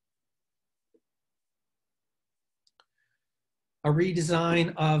 A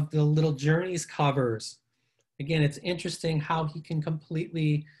redesign of the Little Journeys covers. Again, it's interesting how he can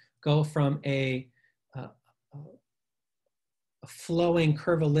completely go from a flowing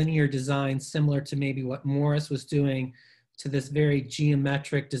curvilinear design similar to maybe what Morris was doing to this very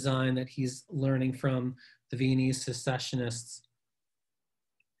geometric design that he's learning from the Viennese secessionists.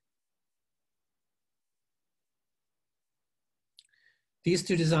 These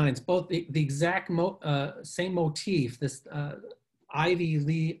two designs, both the exact same motif, this ivy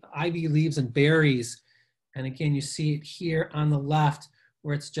leaves and berries. And again, you see it here on the left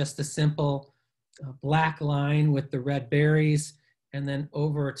where it's just a simple black line with the red berries, and then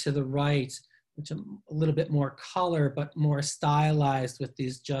over to the right, which a little bit more color, but more stylized with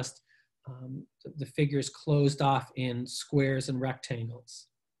these just the figures closed off in squares and rectangles.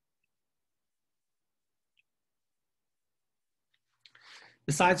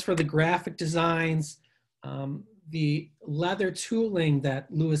 Besides for the graphic designs, the leather tooling that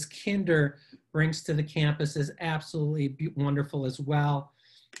Louis Kinder brings to the campus is absolutely wonderful as well.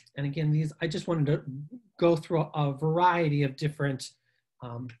 And again, these, I just wanted to go through a variety of different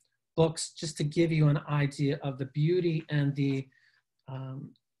books just to give you an idea of the beauty and the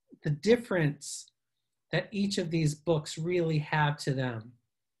difference that each of these books really have to them.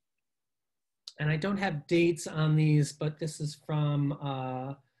 And I don't have dates on these, but this is from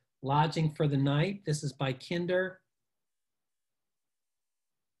Lodging for the Night. This is by Kinder.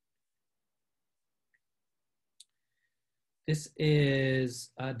 This is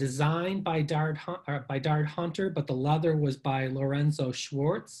designed by Dart Hunter, but the leather was by Lorenzo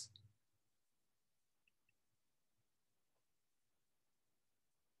Schwartz.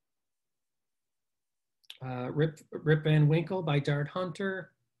 Rip Van Winkle by Dart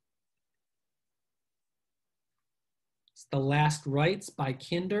Hunter. It's The Last Rites by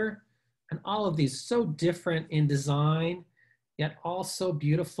Kinder. And all of these so different in design, yet all so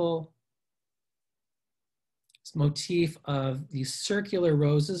beautiful. This motif of these circular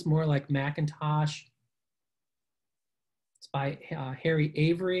roses, more like Macintosh. It's by Harry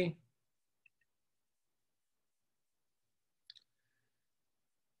Avery.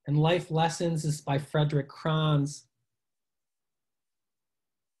 And Life Lessons is by Frederick Kranz.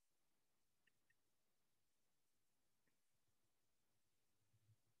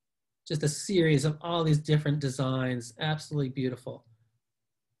 Just a series of all these different designs, absolutely beautiful.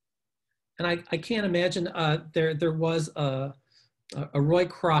 And I can't imagine there was a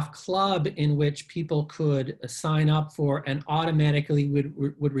Roycroft club in which people could sign up for and automatically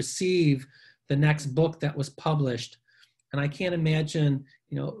would receive the next book that was published. And I can't imagine,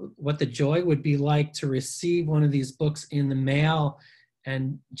 what the joy would be like to receive one of these books in the mail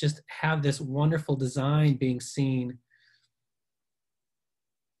and just have this wonderful design being seen.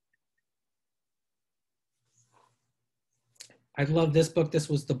 I love this book. This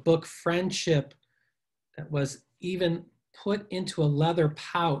was the book Friendship that was even put into a leather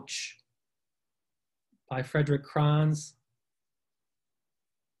pouch by Frederick Kranz.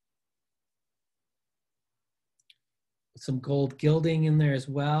 Some gold gilding in there as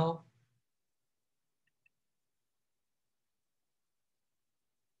well.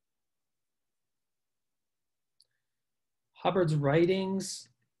 Hubbard's writings.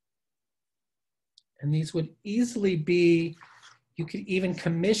 And these would easily be, you could even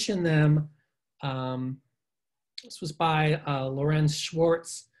commission them. This was by Lorenz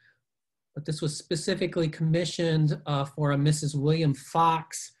Schwartz, but this was specifically commissioned for a Mrs. William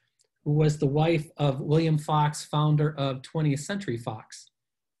Fox, who was the wife of William Fox, founder of 20th Century Fox.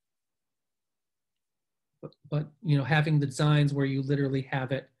 But having the designs where you literally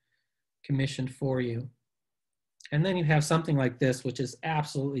have it commissioned for you. And then you have something like this, which is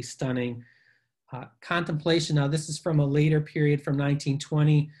absolutely stunning. Contemplation. Now, this is from a later period from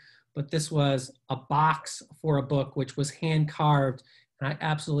 1920, but this was a box for a book, which was hand carved. And I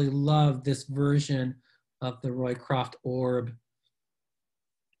absolutely love this version of the Roycroft orb.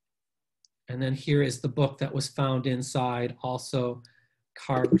 And then here is the book that was found inside, also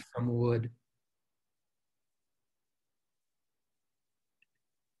carved from wood.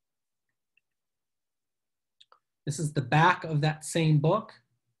 This is the back of that same book.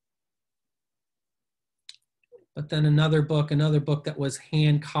 But then another book that was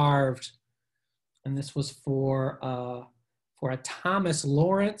hand carved. And this was for a Thomas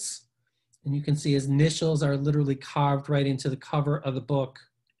Lawrence. And you can see his initials are literally carved right into the cover of the book.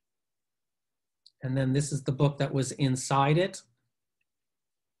 And then this is the book that was inside it.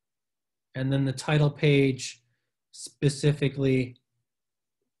 And then the title page specifically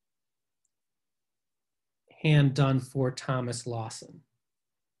hand done for Thomas Lawson.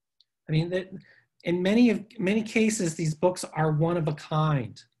 I mean, in many cases, these books are one of a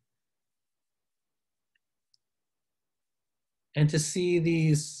kind. And to see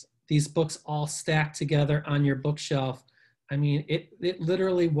these books all stacked together on your bookshelf, I mean, it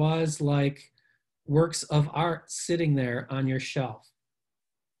literally was like works of art sitting there on your shelf.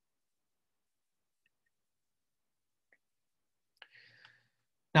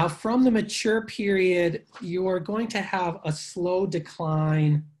 Now, from the mature period, you are going to have a slow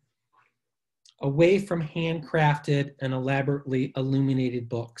decline away from handcrafted and elaborately illuminated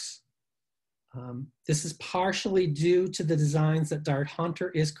books. This is partially due to the designs that Dart Hunter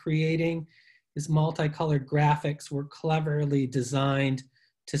is creating. His multicolored graphics were cleverly designed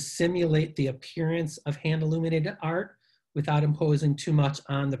to simulate the appearance of hand-illuminated art without imposing too much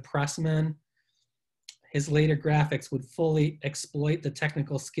on the pressman. His later graphics would fully exploit the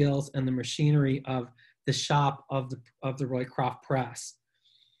technical skills and the machinery of the shop of the Roycroft press.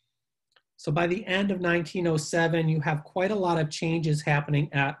 So by the end of 1907, you have quite a lot of changes happening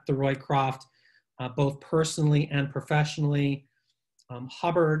at the Roycroft, both personally and professionally.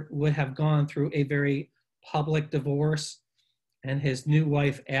 Hubbard would have gone through a very public divorce, and his new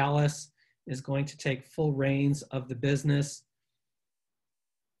wife, Alice, is going to take full reins of the business.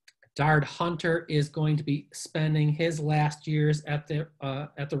 Dart Hunter is going to be spending his last years at the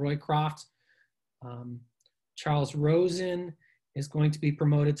Roycroft. Charles Rosen is going to be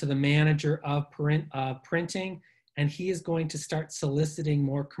promoted to the manager of printing, and he is going to start soliciting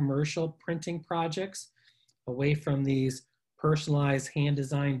more commercial printing projects away from these personalized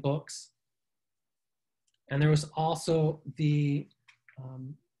hand-designed books. And there was also the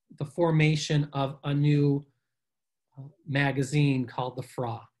formation of a new magazine called The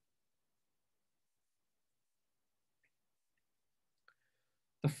Fra.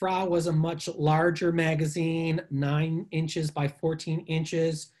 The Frau was a much larger magazine, 9 inches by 14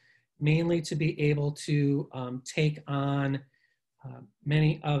 inches, mainly to be able to take on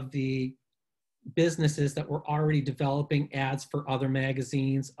many of the businesses that were already developing ads for other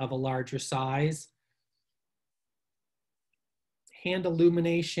magazines of a larger size. Hand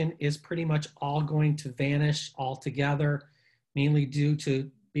illumination is pretty much all going to vanish altogether, mainly due to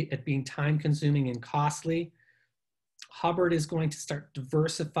it being time consuming and costly. Hubbard is going to start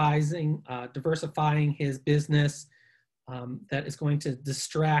diversifying his business that is going to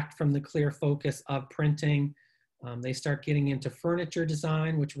distract from the clear focus of printing. They start getting into furniture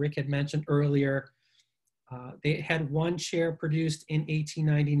design, which Rick had mentioned earlier. They had 1 chair produced in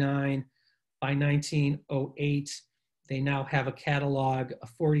 1899. By 1908, they now have a catalog, a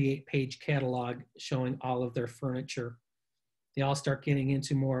 48-page catalog showing all of their furniture. They all start getting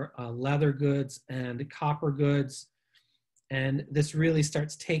into more leather goods and copper goods. And this really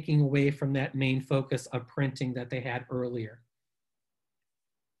starts taking away from that main focus of printing that they had earlier.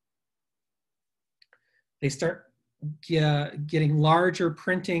 They start getting larger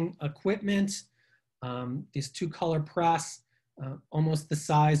printing equipment. This 2-color press, almost the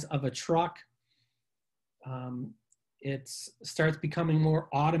size of a truck. It starts becoming more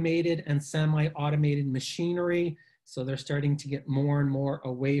automated and semi-automated machinery. So they're starting to get more and more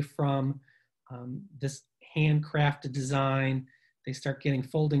away from this handcrafted design. They start getting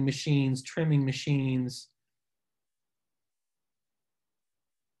folding machines, trimming machines.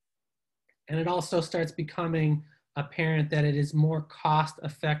 And it also starts becoming apparent that it is more cost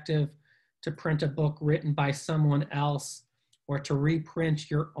effective to print a book written by someone else or to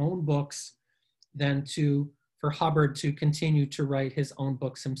reprint your own books than for Hubbard to continue to write his own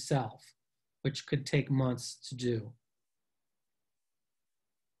books himself, which could take months to do.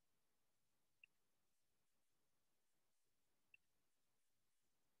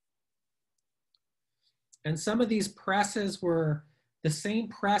 And some of these presses were the same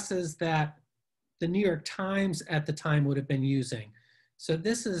presses that the New York Times at the time would have been using. So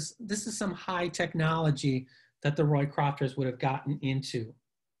this is some high technology that the Roycrofters would have gotten into.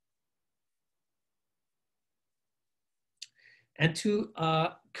 And to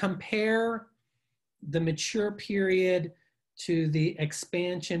compare the mature period to the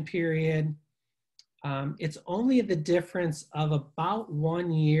expansion period, it's only the difference of about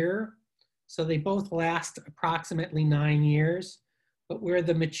 1 year. So they both last approximately 9 years, but where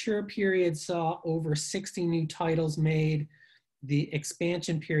the mature period saw over 60 new titles made, the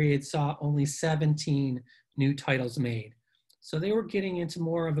expansion period saw only 17 new titles made. So they were getting into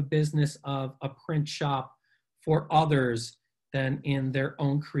more of a business of a print shop for others than in their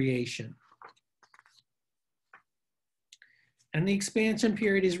own creation. And the expansion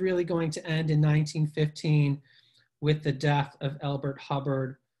period is really going to end in 1915 with the death of Elbert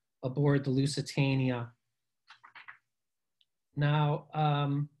Hubbard aboard the Lusitania. Now,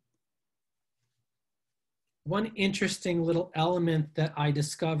 one interesting little element that I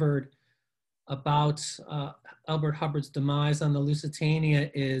discovered about Elbert Hubbard's demise on the Lusitania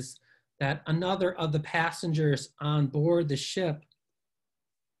is that another of the passengers on board the ship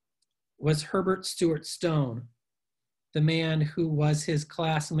was Herbert Stuart Stone, the man who was his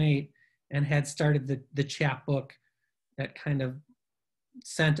classmate and had started the chapbook that kind of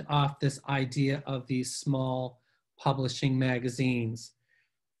sent off this idea of these small publishing magazines.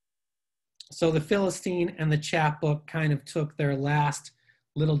 So the Philistine and the chapbook kind of took their last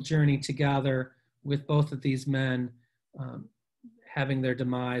little journey together, with both of these men having their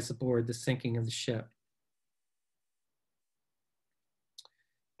demise aboard the sinking of the ship.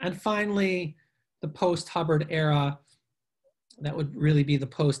 And finally, the post-Hubbard era, that would really be the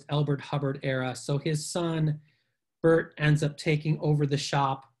post-Elbert Hubbard era. So his son, Bert, ends up taking over the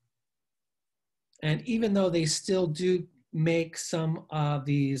shop. And even though they still do make some of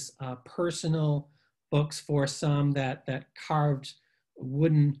these personal books for some, that carved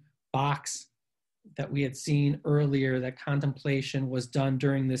wooden box that we had seen earlier, that contemplation was done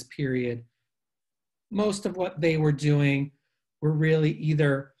during this period, most of what they were doing were really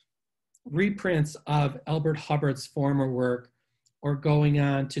either reprints of Elbert Hubbard's former work or going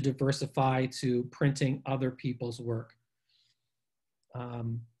on to diversify to printing other people's work.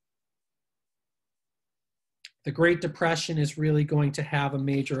 The Great Depression is really going to have a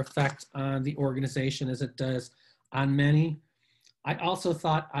major effect on the organization, as it does on many. I also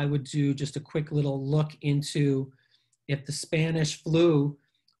thought I would do just a quick little look into if the Spanish flu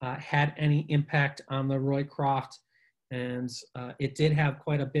had any impact on the Roycroft, and it did have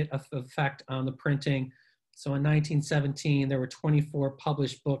quite a bit of effect on the printing. So in 1917, there were 24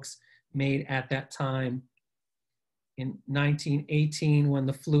 published books made at that time. In 1918, when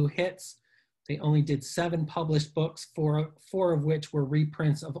the flu hits, they only did 7 published books, four of which were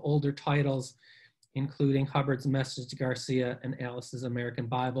reprints of older titles, including Hubbard's Message to Garcia and Alice's American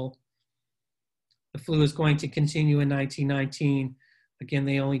Bible. The flu is going to continue in 1919. Again,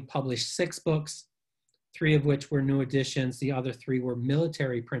 they only published 6 books, 3 of which were new editions. The other 3 were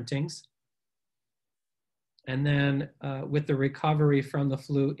military printings. And then with the recovery from the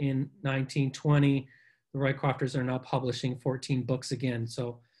flu in 1920, the Roycrofters are now publishing 14 books again.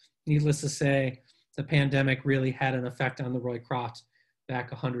 So needless to say, the pandemic really had an effect on the Roycroft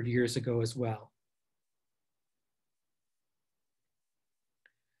back 100 years ago as well.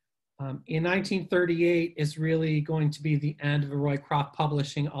 In 1938 is really going to be the end of Roycroft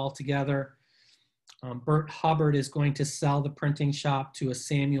publishing altogether. Bert Hubbard is going to sell the printing shop to a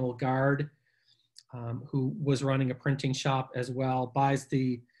Samuel Guard, who was running a printing shop as well, buys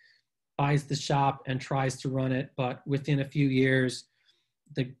the shop and tries to run it, but within a few years,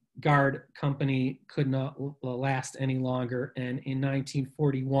 the Guard company could not last any longer. And in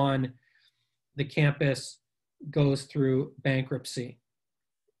 1941, the campus goes through bankruptcy.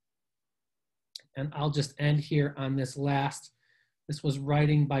 And I'll just end here on this last. This was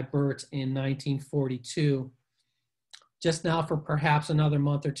writing by Bert in 1942. Just now, for perhaps another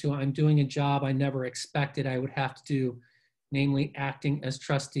month or 2, I'm doing a job I never expected I would have to do, namely acting as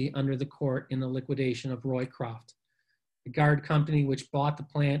trustee under the court in the liquidation of Roycroft. The Guard company, which bought the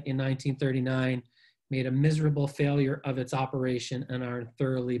plant in 1939, made a miserable failure of its operation and are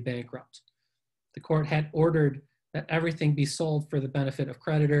thoroughly bankrupt. The court had ordered that everything be sold for the benefit of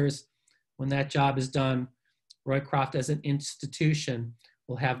creditors. When that job is done, Roycroft as an institution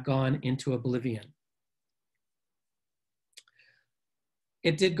will have gone into oblivion.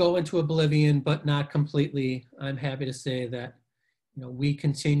 It did go into oblivion, but not completely. I'm happy to say that, we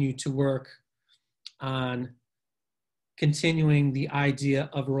continue to work on continuing the idea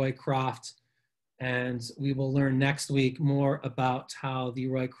of Roycroft, and we will learn next week more about how the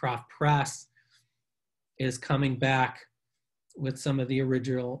Roycroft press is coming back with some of the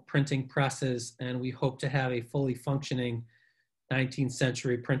original printing presses, and we hope to have a fully functioning 19th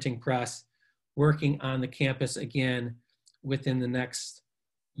century printing press working on the campus again within the next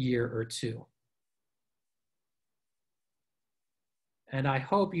year or 2. And I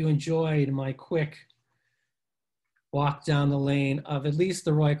hope you enjoyed my quick walk down the lane of at least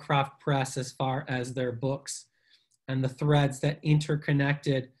the Roycroft press as far as their books and the threads that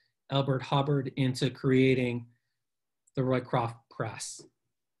interconnected Elbert Hubbard into creating the Roycroft press.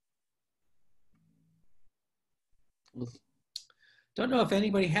 Don't know if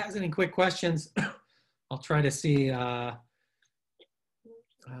anybody has any quick questions. I'll try to see.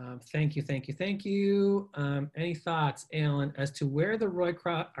 Thank you. Any thoughts, Alan, as to where the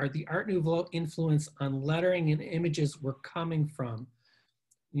Roycroft or the Art Nouveau influence on lettering and images were coming from?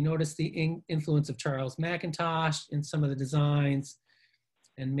 You notice the influence of Charles Mackintosh in some of the designs,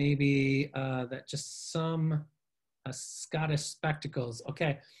 and maybe that just some Scottish spectacles.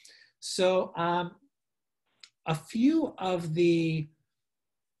 Okay, so a few of the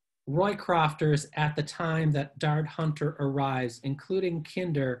Roycrofters at the time that Dard Hunter arrives, including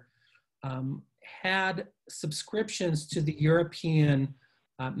Kinder, had subscriptions to the European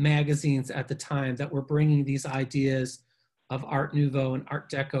magazines at the time that were bringing these ideas of Art Nouveau and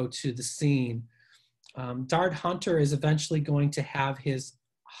Art Deco to the scene. Dard Hunter is eventually going to have his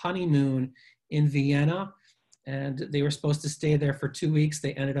honeymoon in Vienna, and they were supposed to stay there for 2 weeks.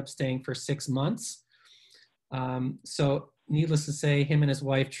 They ended up staying for 6 months. So needless to say, him and his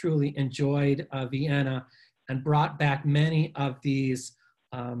wife truly enjoyed Vienna and brought back many of these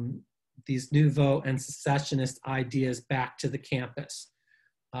Nouveau and secessionist ideas back to the campus.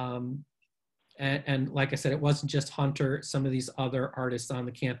 And like I said, it wasn't just Hunter. Some of these other artists on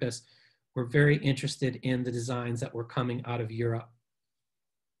the campus were very interested in the designs that were coming out of Europe.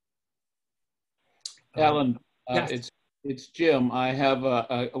 Alan, yes. It's Jim. I have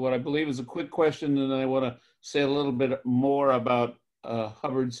what I believe is a quick question, and I want to say a little bit more about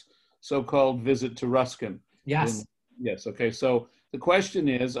Hubbard's so-called visit to Ruskin. Yes. Yes, okay. So the question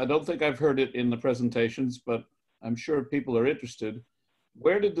is, I don't think I've heard it in the presentations, but I'm sure people are interested.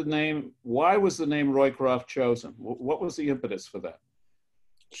 Why was the name Roycroft chosen? What was the impetus for that?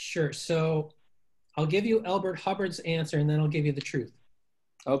 Sure, so I'll give you Elbert Hubbard's answer, and then I'll give you the truth.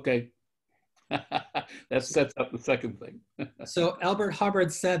 Okay. That sets up the second thing. So Elbert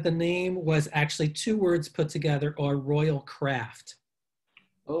Hubbard said the name was actually 2 words put together, or royal craft.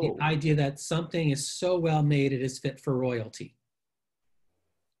 Oh. The idea that something is so well made it is fit for royalty.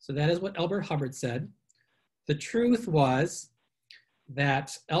 So that is what Elbert Hubbard said. The truth was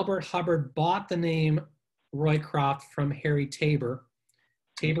that Elbert Hubbard bought the name Roycroft from Harry Tabor.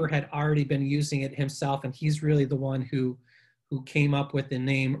 Tabor had already been using it himself, and he's really the one who came up with the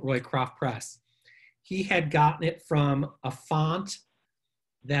name Roycroft Press. He had gotten it from a font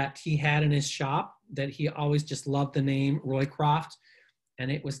that he had in his shop, that he always just loved the name Roycroft. And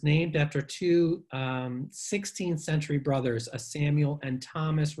it was named after two 16th century brothers, a Samuel and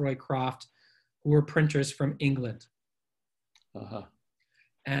Thomas Roycroft, who were printers from England. Uh-huh.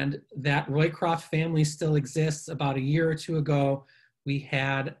 And that Roycroft family still exists. About a year or two ago, we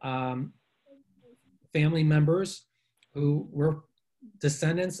had family members who were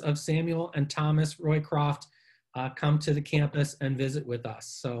descendants of Samuel and Thomas Roycroft come to the campus and visit with us.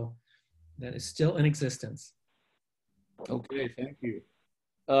 So that is still in existence. Okay, thank you.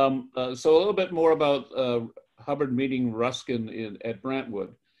 So a little bit more about Hubbard meeting Ruskin at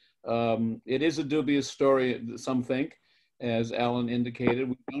Brentwood. It is a dubious story, some think, as Alan indicated.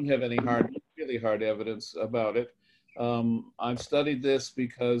 We don't have any really hard evidence about it. I've studied this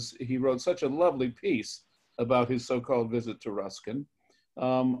because he wrote such a lovely piece about his so-called visit to Ruskin.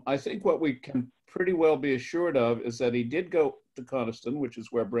 I think what we can pretty well be assured of is that he did go to Coniston, which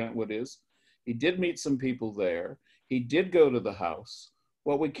is where Brentwood is. He did meet some people there. He did go to the house.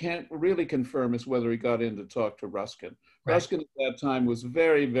 What we can't really confirm is whether he got in to talk to Ruskin. Right. Ruskin at that time was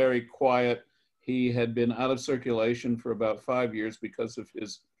very, very quiet. He had been out of circulation for about 5 years because of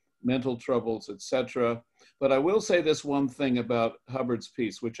his mental troubles, etc. But I will say this one thing about Hubbard's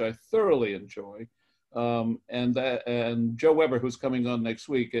piece, which I thoroughly enjoy, and Joe Weber, who's coming on next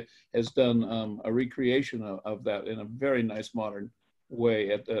week, has done a recreation of that in a very nice modern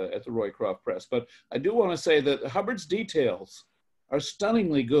way at the Roycroft Press. But I do want to say that Hubbard's details are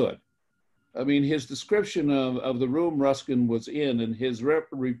stunningly good. I mean, his description of the room Ruskin was in and his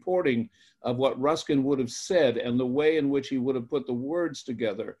reporting of what Ruskin would have said and the way in which he would have put the words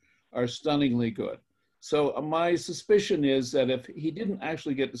together are stunningly good. So my suspicion is that if he didn't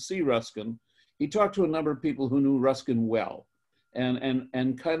actually get to see Ruskin, he talked to a number of people who knew Ruskin well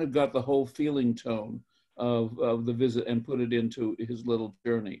and kind of got the whole feeling tone of the visit and put it into his little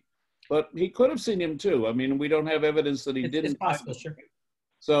journey. But he could have seen him too. I mean, we don't have evidence that he didn't. It's possible, sure.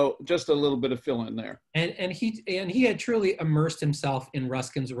 So just a little bit of fill in there. And he had truly immersed himself in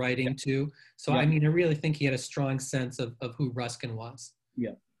Ruskin's writing too. So I mean, I really think he had a strong sense of who Ruskin was.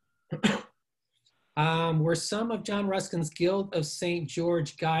 Yeah. Were some of John Ruskin's Guild of St.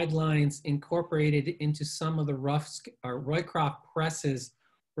 George guidelines incorporated into some of the Roycroft Press's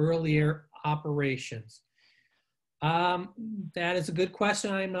earlier operations? That is a good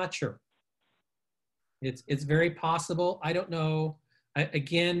question. I'm not sure. It's very possible. I don't know.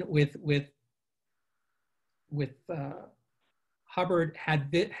 Again, with Hubbard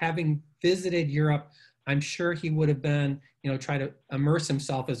having visited Europe, I'm sure he would have been, try to immerse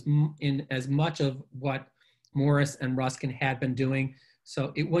himself in as much of what Morris and Ruskin had been doing.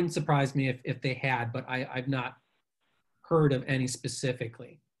 So it wouldn't surprise me if they had, but I've not heard of any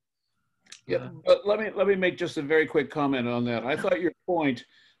specifically. Yeah, but let me make just a very quick comment on that. I thought your point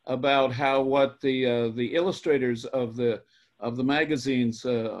about how what the illustrators of the magazines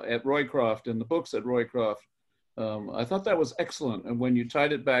at Roycroft and the books at Roycroft, I thought that was excellent. And when you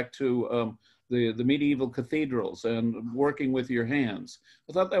tied it back to the medieval cathedrals and working with your hands,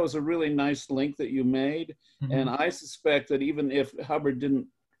 I thought that was a really nice link that you made. Mm-hmm. And I suspect that even if Hubbard didn't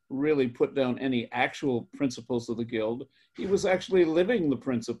really put down any actual principles of the Guild, he was actually living the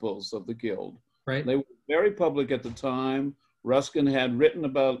principles of the Guild. Right. They were very public at the time. Ruskin had written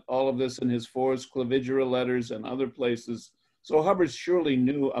about all of this in his Forest Clavigera letters and other places. So Hubbard surely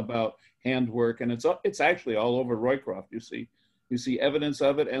knew about handwork, and it's actually all over Roycroft. You see evidence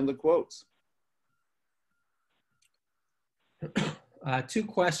of it and the quotes. Two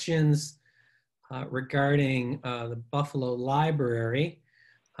questions regarding the Buffalo Library.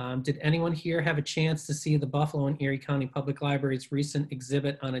 Did anyone here have a chance to see the Buffalo and Erie County Public Library's recent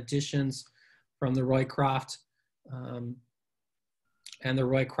exhibit on editions from the Roycroft and the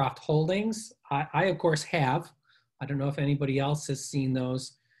Roycroft holdings? I of course have. I don't know if anybody else has seen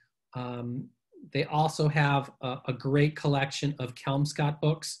those. They also have a great collection of Kelmscott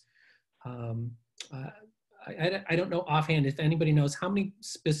books. I don't know offhand if anybody knows how many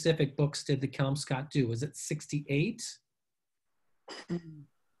specific books did the Kelmscott do? Was it 68?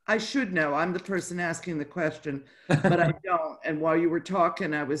 I should know. I'm the person asking the question, but I don't. And while you were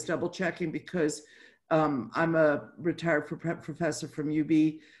talking, I was double checking because I'm a retired professor from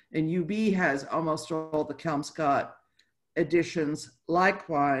UB, and UB has almost all the Kelmscott editions.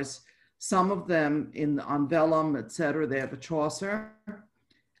 Likewise, some of them on vellum, etc. They have a Chaucer.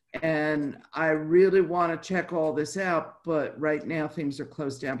 And I really want to check all this out, but right now things are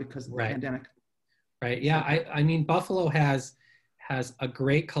closed down because of the pandemic. Right. Yeah. I mean, Buffalo has a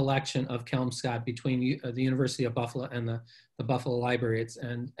great collection of Kelmscott between the University of Buffalo and the Buffalo Library,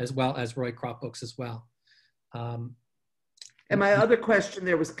 and as well as Roycroft books as well. And my other question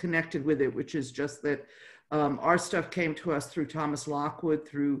there was connected with it, which is just that our stuff came to us through Thomas Lockwood,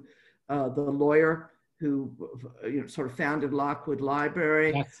 through the lawyer who sort of founded Lockwood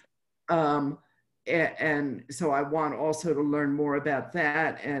Library. Yes. And so I want also to learn more about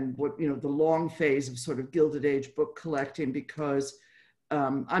that and what, the long phase of sort of Gilded Age book collecting, because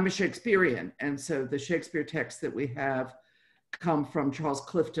I'm a Shakespearean. And so the Shakespeare texts that we have come from Charles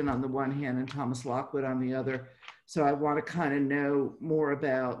Clifton on the one hand and Thomas Lockwood on the other. So I want to kind of learn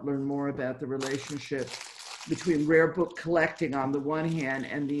more about the relationship between rare book collecting on the one hand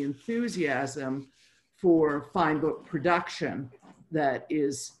and the enthusiasm for fine book production that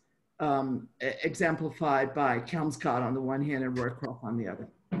is exemplified by Kelmscott on the one hand and Roycroft on the other.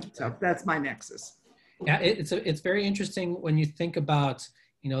 So that's my nexus. Yeah, it's very interesting when you think about,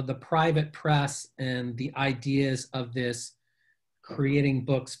 the private press and the ideas of this creating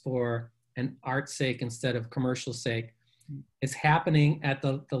books for an art's sake instead of commercial sake. It's happening at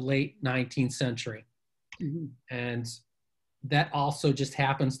the late 19th century. Mm-hmm. And that also just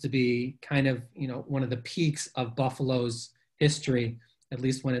happens to be kind of, one of the peaks of Buffalo's history, at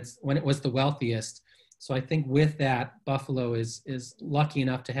least when it was the wealthiest. So I think with that, Buffalo is lucky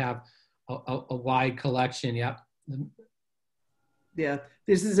enough to have a wide collection. Yep. Yeah,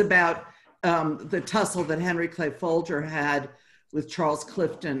 this is about the tussle that Henry Clay Folger had with Charles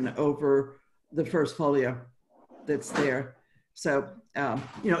Clifton over the first folio that's there. So,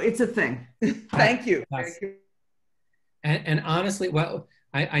 it's a thing. Thank you. Yes. Thank you. And honestly, well,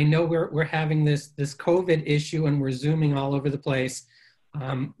 I know we're having this COVID issue and we're Zooming all over the place.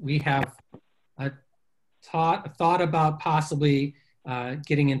 We have thought about possibly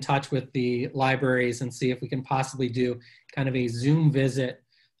getting in touch with the libraries and see if we can possibly do kind of a Zoom visit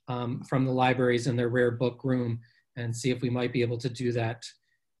from the libraries in their rare book room, and see if we might be able to do that,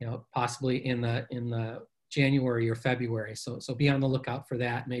 possibly in the January or February. So be on the lookout for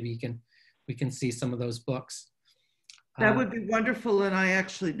that. Maybe we can see some of those books. That would be wonderful, and I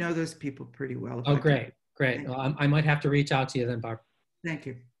actually know those people pretty well. Oh, great. Well, I might have to reach out to you then, Barb. Thank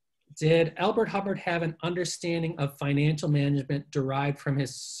you. Did Elbert Hubbard have an understanding of financial management derived from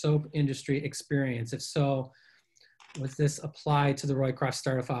his soap industry experience? If so, was this applied to the Roycroft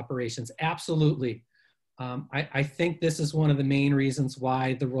startup operations? Absolutely. I think this is one of the main reasons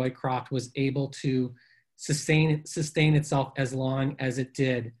why the Roycroft was able to sustain itself as long as it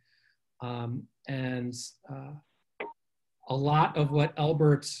did. A lot of what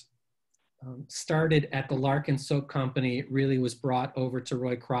Elbert started at the Larkin Soap Company really was brought over to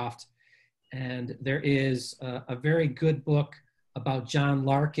Roycroft. And there is a very good book about John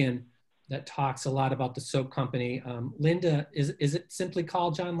Larkin that talks a lot about the soap company. Linda, is it simply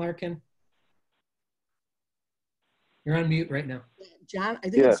called John Larkin? You're on mute right now. John, I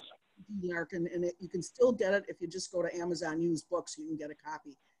think it's Larkin, and you can still get it if you just go to Amazon Used Books, you can get a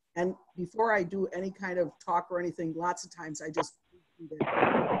copy. And before I do any kind of talk or anything, lots of times I just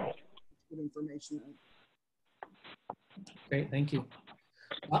good information. Great, thank you.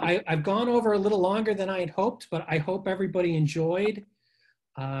 I've gone over a little longer than I had hoped, but I hope everybody enjoyed.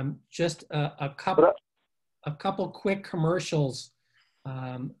 Just a couple quick commercials.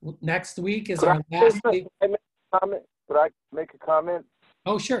 Next week is our last week. Could I make a comment?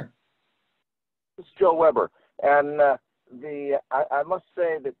 Oh, sure. This is Joe Weber, and I must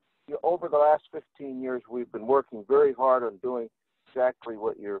say that over the last 15 years, we've been working very hard on doing exactly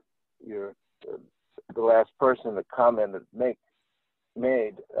what the last person that commented made,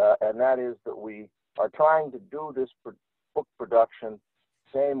 and that is that we are trying to do this book production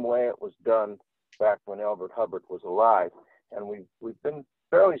same way it was done back when Elbert Hubbard was alive, and we've been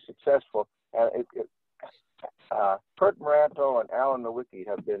fairly successful. And Kurt Maranto and Alan Nowicki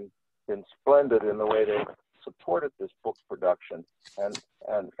have been splendid in the way they supported this book production,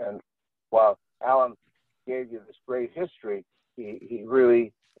 and while Alan gave you this great history, he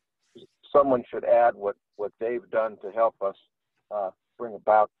really, someone should add what they've done to help us bring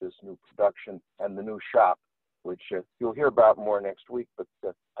about this new production and the new shop, which you'll hear about more next week, but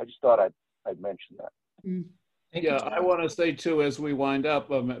I just thought I'd mention that. Yeah, I want to say too, as we wind up,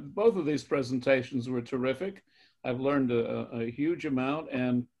 both of these presentations were terrific. I've learned a huge amount,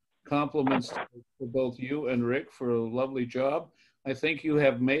 and compliments to both you and Rick for a lovely job. I think you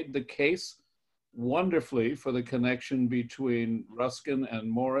have made the case wonderfully for the connection between Ruskin and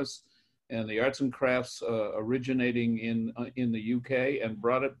Morris and the arts and crafts originating in the UK and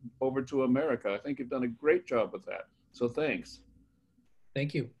brought it over to America. I think you've done a great job with that. So thanks.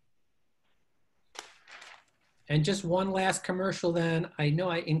 Thank you. And just one last commercial then. I know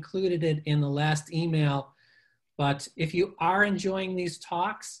I included it in the last email, but if you are enjoying these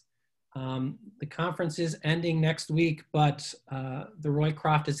talks, the conference is ending next week, but the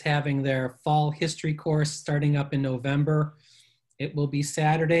Roycroft is having their fall history course starting up in November. It will be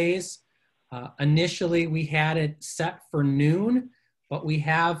Saturdays. Initially, we had it set for noon, but we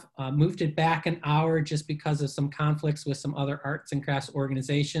have moved it back an hour just because of some conflicts with some other arts and crafts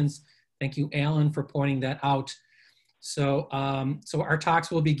organizations. Thank you, Alan, for pointing that out. So, so our talks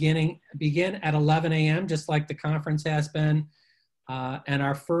will begin at 11 a.m., just like the conference has been. And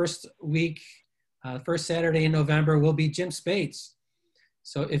our first week, first Saturday in November will be Jim Spates.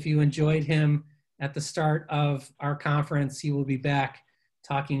 So if you enjoyed him at the start of our conference, he will be back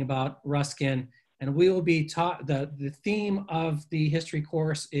talking about Ruskin. And we will be taught, the theme of the history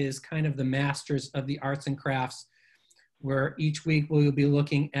course is kind of the masters of the arts and crafts, where each week we will be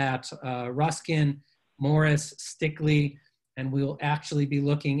looking at Ruskin, Morris, Stickley, and we will actually be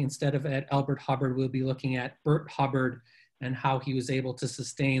looking, instead of at Elbert Hubbard, we'll be looking at Bert Hubbard and how he was able to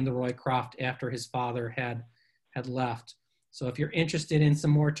sustain the Roycroft after his father had left. So if you're interested in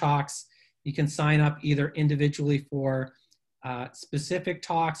some more talks, you can sign up either individually for specific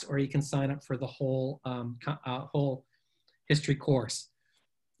talks, or you can sign up for the whole, whole history course.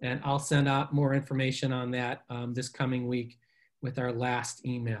 And I'll send out more information on that this coming week with our last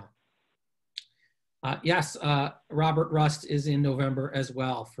email. Yes, Robert Rust is in November as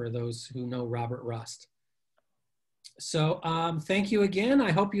well, for those who know Robert Rust. So thank you again.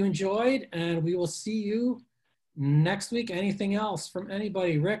 I hope you enjoyed, and we will see you next week. Anything else from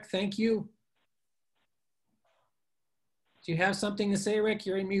anybody? Rick, thank you. Do you have something to say, Rick?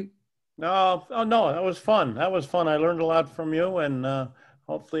 You're in mute. No, oh no, that was fun. That was fun. I learned a lot from you, and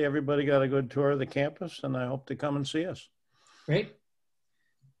hopefully everybody got a good tour of the campus, and I hope to come and see us. Great.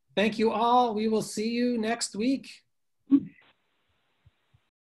 Thank you all. We will see you next week.